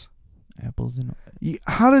 regardless. Apples and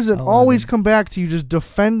How does it 11. always come back to you just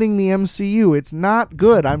defending the MCU? It's not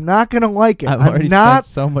good. I'm not going to like it. I've I'm already not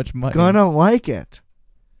spent so much money. gonna like it.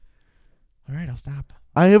 All right, I'll stop.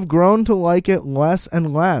 I have grown to like it less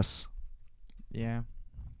and less. Yeah,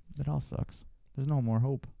 it all sucks. There's no more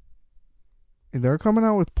hope. They're coming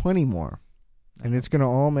out with plenty more, and it's gonna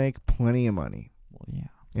all make plenty of money. Well, yeah.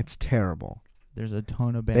 It's terrible. There's a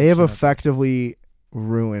ton of bad They have shit. effectively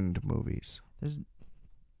ruined movies. There's.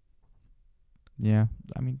 Yeah,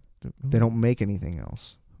 I mean, They don't make anything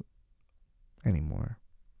else anymore.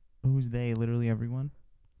 Who's they? Literally everyone.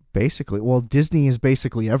 Basically, well, Disney is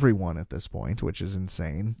basically everyone at this point, which is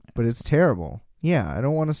insane, but it's terrible. Yeah, I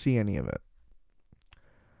don't want to see any of it.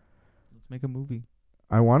 Let's make a movie.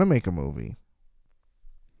 I want to make a movie.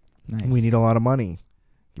 Nice. We need a lot of money.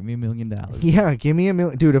 Give me $1 million. Yeah, give me $1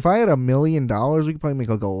 million. Dude, if I had $1 million, we could probably make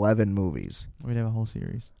like 11 movies. We'd have a whole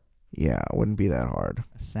series. Yeah, it wouldn't be that hard.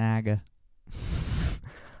 A saga.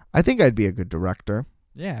 I think I'd be a good director.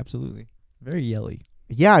 Yeah, absolutely. Very yelly.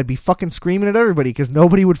 Yeah, I'd be fucking screaming at everybody because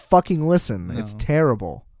nobody would fucking listen. No. It's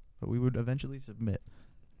terrible. But we would eventually submit.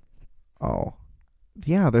 Oh.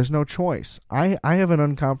 Yeah, there's no choice. I have an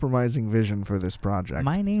uncompromising vision for this project.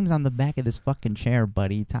 My name's on the back of this fucking chair,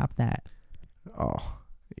 buddy. Top that. Oh,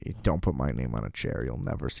 don't put my name on a chair. You'll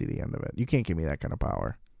never see the end of it. You can't give me that kind of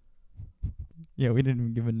power. Yeah, we didn't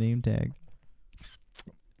even give a name tag.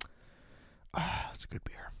 That's a good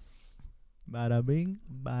beer. Bada bing,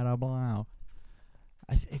 bada blow.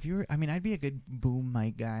 I'd be a good boom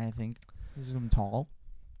mic guy, I think. I'm tall.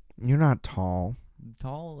 You're not tall.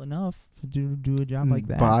 Tall enough to do a job like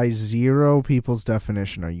that. By zero people's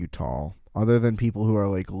definition are you tall, other than people who are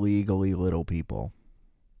like legally little people.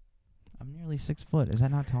 I'm nearly 6 foot. Is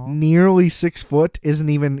that not tall? Nearly 6 foot isn't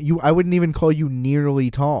even you. I wouldn't even call you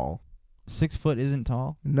nearly tall. 6 foot isn't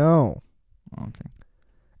tall? No. Oh, okay.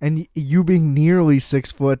 And you being nearly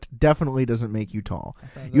 6 foot definitely doesn't make you tall.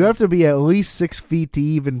 You have to be at least 6 feet to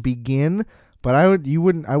even begin. But I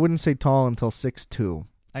wouldn't say tall until 6'2".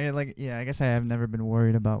 I guess I have never been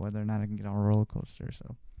worried about whether or not I can get on a roller coaster.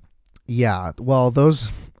 So. Yeah. Well,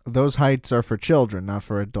 those heights are for children, not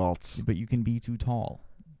for adults. But you can be too tall.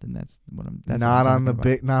 Then that's what I'm. That's Not what I'm on the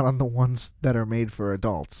talking about. not on the ones that are made for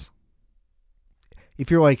adults. If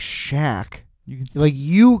you're like Shaq, You can. like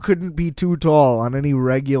you couldn't be too tall on any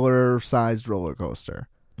regular sized roller coaster.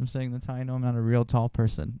 I'm saying that's how I know I'm not a real tall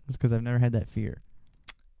person. It's because I've never had that fear.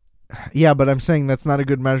 Yeah, but I'm saying that's not a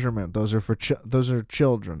good measurement. Those are for those are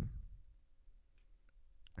children.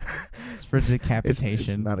 It's for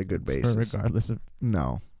decapitation. It's not a good It's basis. for regardless of.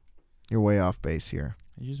 No, you're way off base here.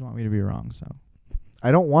 You just want me to be wrong, so.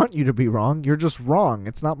 I don't want you to be wrong. You're just wrong.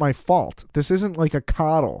 It's not my fault. This isn't like a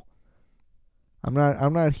coddle. I'm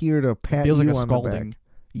not here to pat Feels you like a on scolding. the back.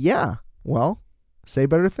 Yeah. Well, say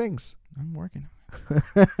better things. I'm working.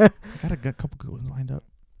 I got a couple good ones lined up.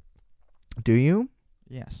 Do you?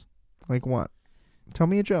 Yes. Like what? Tell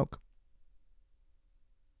me a joke.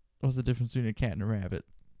 What's the difference between a cat and a rabbit?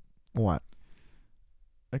 What?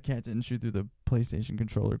 A cat didn't shoot through the PlayStation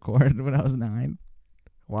controller cord when I was 9.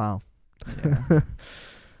 Wow. Yeah.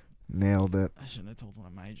 Nailed it. I shouldn't have told one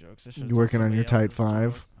of my jokes. You working on your tight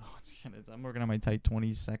 5? Oh, I'm working on my tight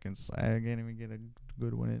 20 seconds. I can't even get a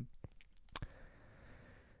good one in.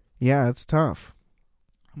 Yeah, it's tough.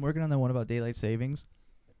 I'm working on the one about daylight savings.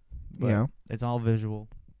 But Yeah. It's all visual.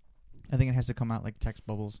 I think it has to come out like text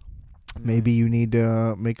bubbles. Maybe you need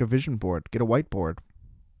to make a vision board. Get a whiteboard.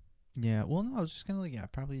 Yeah. Well, no, I was just kind of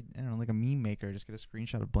like, probably, I don't know, like a meme maker. Just get a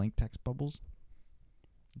screenshot of blank text bubbles.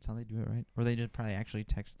 That's how they do it, right? Or they just probably actually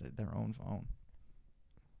text their own phone.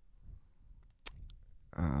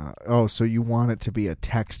 So you want it to be a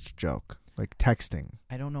text joke, like texting?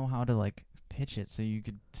 I don't know how to like pitch it so you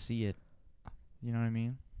could see it. You know what I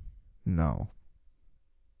mean? No.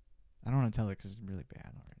 I don't want to tell it because it's really bad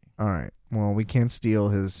already. All right. Well, we can't steal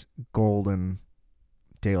his golden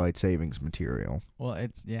daylight savings material. Well,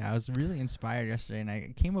 I was really inspired yesterday, and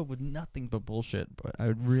I came up with nothing but bullshit, but I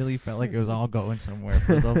really felt like it was all going somewhere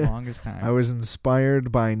for the longest time. I was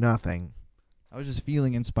inspired by nothing. I was just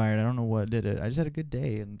feeling inspired. I don't know what did it. I just had a good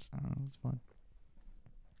day, and I don't know, it was fun.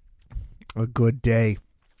 A good day.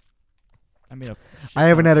 I made a. I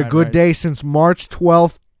haven't had a good day since March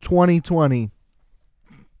 12th, 2020.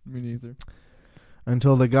 Me neither.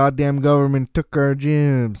 Until the goddamn government took our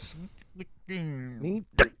jobs.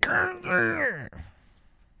 It's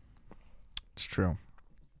true.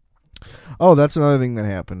 Oh, that's another thing that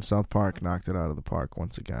happened. South Park knocked it out of the park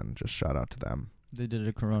once again. Just shout out to them. They did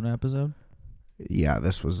a Corona episode? Yeah,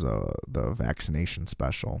 this was the vaccination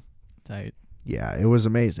special. Tight. Yeah, it was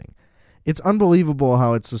amazing. It's unbelievable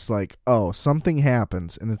how it's just like, oh, something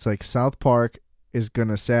happens, and it's like South Park is going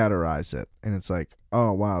to satirize it. And it's like,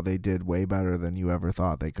 oh, wow, they did way better than you ever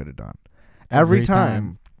thought they could have done. Every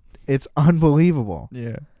time. It's unbelievable.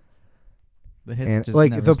 Yeah. The hits And just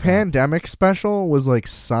like never the stop. pandemic special was like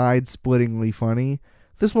side-splittingly funny.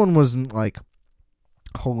 This one wasn't like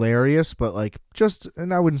hilarious, but like just,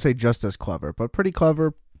 and I wouldn't say just as clever, but pretty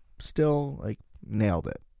clever. Still, like nailed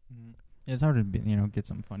it. Mhm. It's hard to get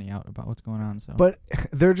something funny out about what's going on. So, But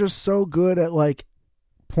they're just so good at like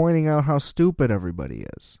pointing out how stupid everybody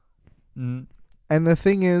is. Mhm. And the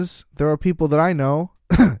thing is, there are people that I know,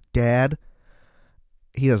 Dad,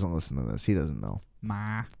 he doesn't listen to this. He doesn't know.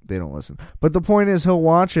 Ma. They don't listen. But the point is, he'll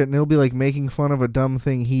watch it and he'll be like making fun of a dumb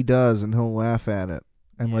thing he does, and he'll laugh at it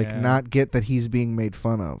and like Yeah. not get that he's being made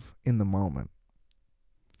fun of in the moment.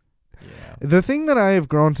 Yeah. The thing that I have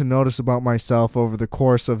grown to notice about myself over the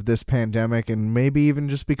course of this pandemic, and maybe even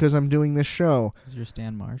just because I'm doing this show, Is your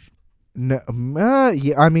Stan Marsh? no,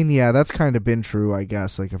 yeah, I mean, yeah, that's kind of been true, I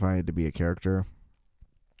guess. Like if I had to be a character,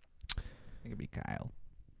 I think it'd be Kyle.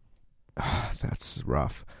 that's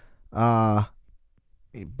rough. But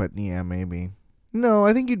yeah, maybe. No,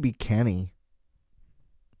 I think you'd be Kenny.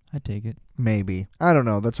 I'd take it. Maybe. I don't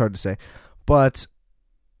know. That's hard to say. But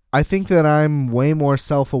I think that I'm way more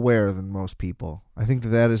self-aware than most people. I think that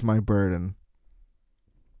that is my burden.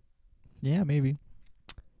 Yeah, maybe.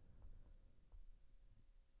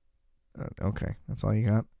 Okay, that's all you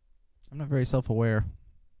got? I'm not very self-aware.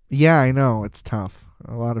 Yeah, I know. It's tough.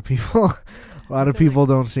 A lot of people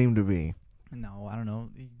don't seem to be. No, I don't know.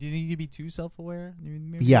 Do you think you'd be too self-aware?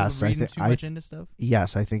 Maybe Yes, reading too much into stuff.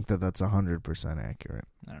 Yes, I think that that's 100% accurate.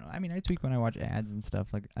 I don't know. I mean, I tweak when I watch ads and stuff.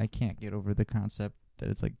 Like, I can't get over the concept that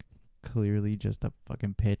it's like clearly just a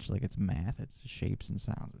fucking pitch. Like, it's math. It's shapes and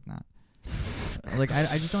sounds. It's not. Like,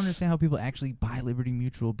 I just don't understand how people actually buy Liberty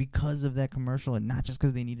Mutual because of that commercial and not just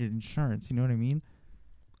because they needed insurance. You know what I mean?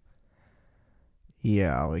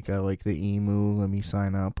 Yeah, like I like the emu. Let me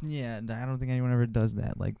sign up. Yeah, and I don't think anyone ever does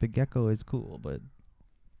that. Like, the gecko is cool, but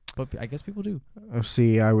I guess people do.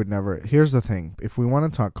 See, I would never. Here's the thing. If we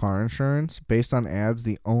want to talk car insurance, based on ads,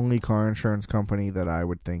 the only car insurance company that I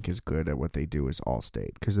would think is good at what they do is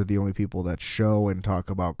Allstate, because they're the only people that show and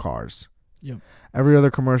talk about cars. Yep. Every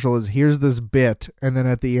other commercial is, here's this bit, and then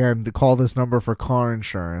at the end, call this number for car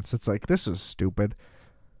insurance. It's like, this is stupid.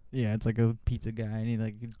 Yeah, it's like a pizza guy, and he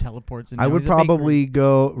like teleports. I would probably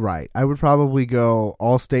go, right. I would probably go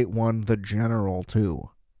Allstate 1, the General 2.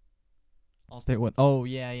 Allstate what? Oh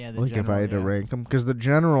yeah. The Like General, if I had to rank them, because the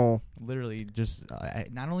General, literally just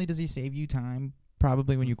not only does he save you time,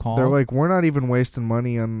 probably when you call. they're like, we're not even wasting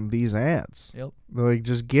money on these ads. Yep. They're like,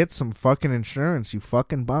 just get some fucking insurance, you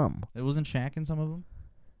fucking bum. It wasn't Shaq in some of them.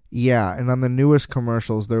 Yeah, and on the newest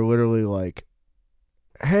commercials, they're literally like,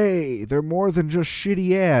 hey, they're more than just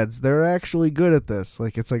shitty ads. They're actually good at this.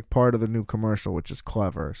 Like, it's like part of the new commercial, which is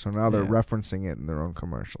clever. So now they're Yeah. referencing it in their own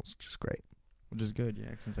commercials, which is great. Which is good,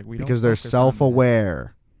 yeah. 'Cause it's like Because they're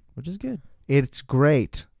self-aware. Which is good. It's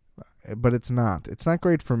great, but it's not. It's not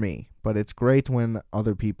great for me, but it's great when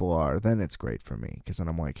other people are. Then it's great for me, because then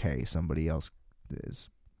I'm like, hey, somebody else is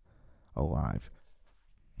alive.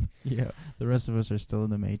 Yeah. The rest of us are still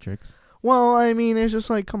in the Matrix. Well, I mean, it's just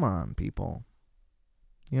like, come on, people.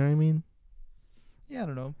 You know what I mean? Yeah, I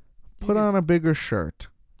don't know. Put on a bigger shirt.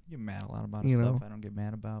 You get mad a lot about You stuff know. I don't get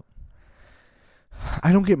mad about.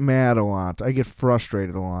 I don't get mad a lot. I get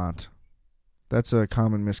frustrated a lot. That's a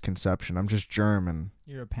common misconception. I'm just German.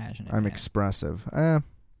 You're a passionate I'm man. expressive.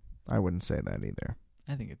 I wouldn't say that either.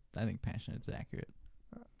 I think passionate's accurate.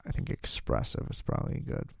 I think expressive is probably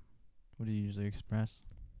good. What do you usually express?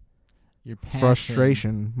 Your passion.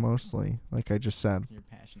 Frustration, mostly, like I just said. Your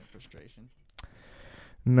passionate frustration.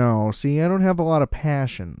 No, see, I don't have a lot of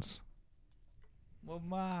passions. Well,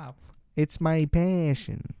 Mom. It's my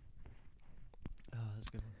passion. Oh, that's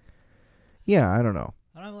a good one. Yeah, I don't know.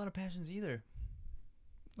 I don't have a lot of passions either.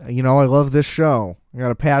 You know, I love this show. I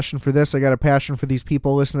got a passion for this. I got a passion for these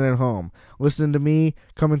people listening at home. Listening to me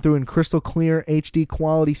coming through in crystal clear HD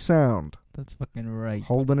quality sound. That's fucking right.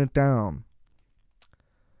 Holding it down.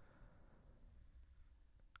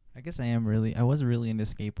 I guess I was really into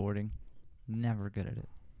skateboarding. Never good at it.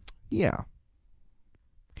 Yeah.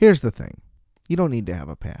 Here's the thing. You don't need to have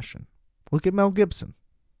a passion. Look at Mel Gibson.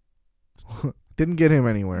 Didn't get him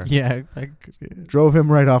anywhere. Yeah, Drove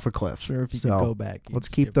him right off a cliff. sure. If you So, could go back, you'd let's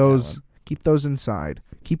skip keep that those one. keep those inside.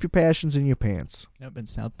 Keep your passions in your pants. Yep, and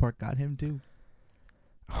South Park got him too.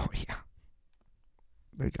 Oh yeah,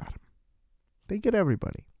 they got him. They get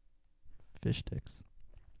everybody. Fish sticks.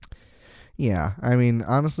 Yeah, I mean,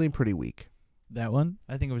 honestly, pretty weak. That one,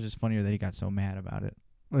 I think it was just funnier that he got so mad about it.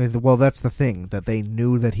 Well, that's the thing, that they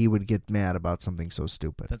knew that he would get mad about something so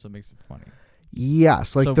stupid. That's what makes it funny.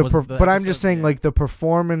 Yes, like So the, was the but I'm just episode- saying, yeah. like the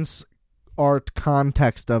performance art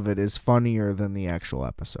context of it is funnier than the actual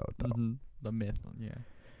episode, though. Mm-hmm. The myth, yeah.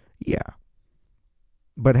 Yeah,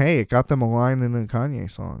 but hey, it got them a line in a Kanye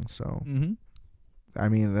song, so Mm-hmm. I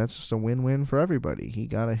mean, that's just a win-win for everybody. He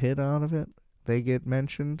got a hit out of it. They get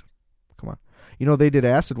mentioned. Come on, you know they did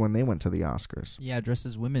Acid when they went to the Oscars. Yeah, dressed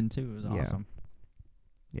as women too. It was Yeah. awesome.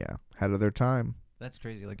 Yeah, ahead of their time. That's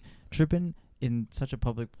crazy. Like tripping in such a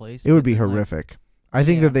public place. It would but be then, like, horrific. I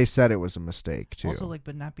think Yeah. that they said it was a mistake too. Also, like,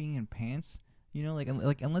 but not being in pants. You know,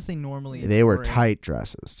 like unless they normally. They were wear it- tight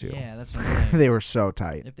dresses too. Yeah, that's what I'm saying. They were so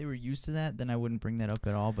tight. If they were used to that, then I wouldn't bring that up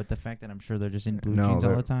at all. But the fact that I'm sure they're just in blue No, jeans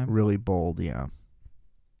all they're the time, really bold. Yeah,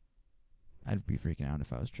 I'd be freaking out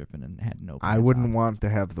if I was tripping and had no. I pants wouldn't on. want to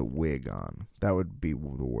have the wig on. That would be the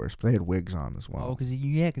worst. But they had wigs on as well. Oh, because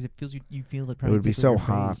it feels you feel it. It Probably would be tickle so your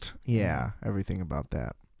hot. face. Yeah, everything about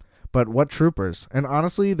that. But what troopers? And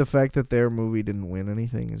honestly, the fact that their movie didn't win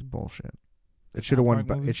anything is bullshit. The It should have South won.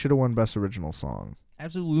 Park movie? It should have won Best Original Song.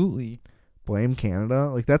 Absolutely. Blame Canada.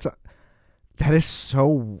 Like that is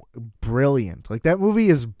so brilliant. Like that movie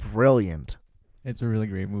is brilliant. It's a really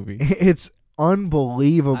great movie. It's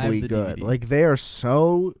unbelievably I have the good. DVD. Like they are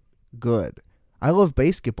so good. I love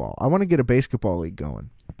basketball. I want to get a basketball league going.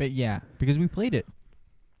 But yeah, because we played it.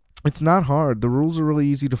 It's not hard. The rules are really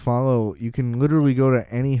easy to follow. You can literally go to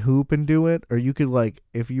any hoop and do it, or you could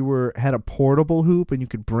if you had a portable hoop and you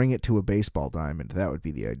could bring it to a baseball diamond. That would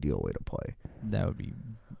be the ideal way to play. That would be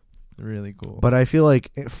really cool. But I feel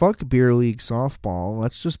like fuck beer league softball.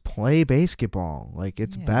 Let's just play basketball. Like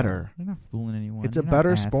it's Yeah, better. You're not fooling anyone. It's a You're not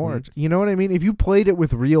better sport. athletes. You know what I mean? If you played it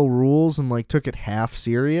with real rules and took it half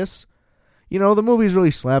serious, the movie's really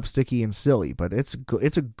slapsticky and silly, but it's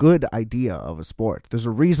a good idea of a sport. There's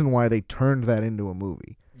a reason why they turned that into a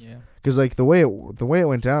movie. Yeah. Because the way it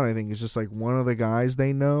went down, I think is just one of the guys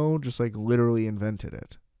they know just literally invented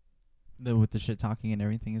it. With the shit talking and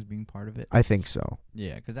everything as being part of it. I think so.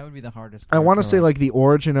 Yeah, because that would be the hardest. I part want to say the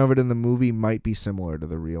origin of it in the movie might be similar to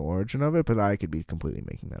the real origin of it, but I could be completely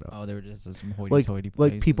making that up. Oh, they were just some hoity-toity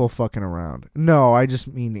Like people fucking around. No, I just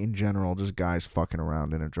mean in general, just guys fucking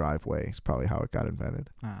around in a driveway. It's probably how it got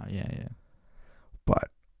invented. Oh, yeah. But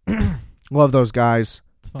love those guys.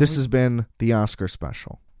 It's fun This with- has been the Oscar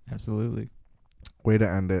special. Absolutely. Way to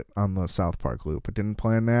end it on the South Park loop. I didn't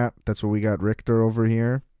plan that. That's what we got Richter over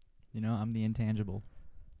here. You know, I'm the intangible.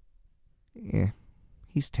 Yeah,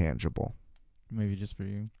 he's tangible. Maybe just for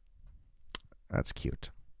you. That's cute.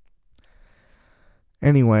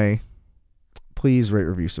 Anyway, please rate,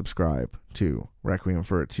 review, subscribe to Requiem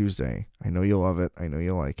for a Tuesday. I know you'll love it. I know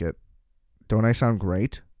you'll like it. Don't I sound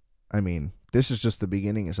great? I mean, this is just the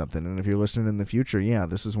beginning of something. And if you're listening in the future, yeah,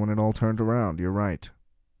 this is when it all turned around. You're right.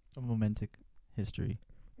 A momentic history.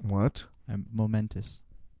 What? I'm momentous.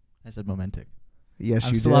 I said momentic. Yes,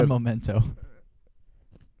 I'm you still did. on memento.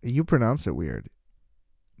 You pronounce it weird.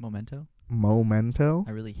 Memento? Momento?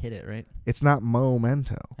 I really hit it, right? It's not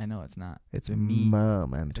momento. I know it's not. It's a me.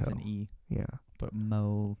 memento. It's an E. Yeah. But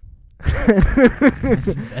mo.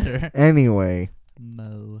 That's better. Anyway,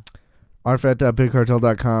 Mo.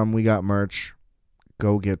 rfat.bigcartel.com. We got merch.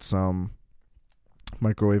 Go get some.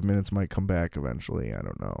 Microwave Minutes might come back eventually. I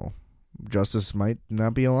don't know. Justice might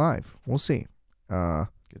not be alive. We'll see.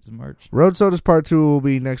 Get some merch. Road Sodas Part 2 will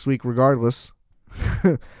be next week regardless.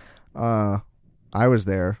 I was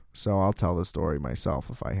there, so I'll tell the story myself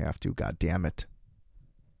if I have to. God damn it.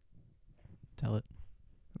 Tell it.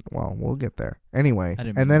 Well, we'll get there. Anyway, I didn't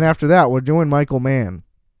and mean then that. after that, we're doing Michael Mann.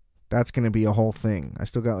 That's going to be a whole thing. I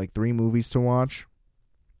still got 3 movies to watch.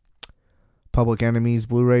 Public Enemies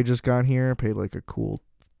Blu-ray just got here. Paid a cool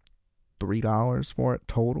 $3 for it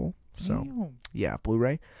total. So, Damn. yeah,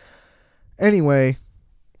 Blu-ray. Anyway,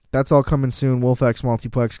 that's all coming soon. Wolfx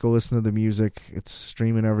Multiplex. Go listen to the music. It's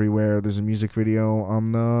streaming everywhere. There's a music video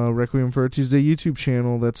on the Requiem for a Tuesday YouTube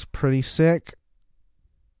channel that's pretty sick.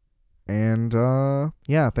 And,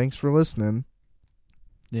 yeah, thanks for listening.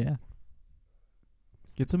 Yeah.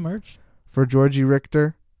 Get some merch. For Georgie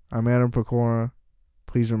Richter, I'm Adam Pecora.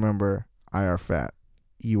 Please remember, I are fat.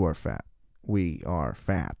 You are fat. We are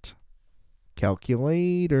fat.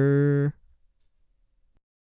 Calculator.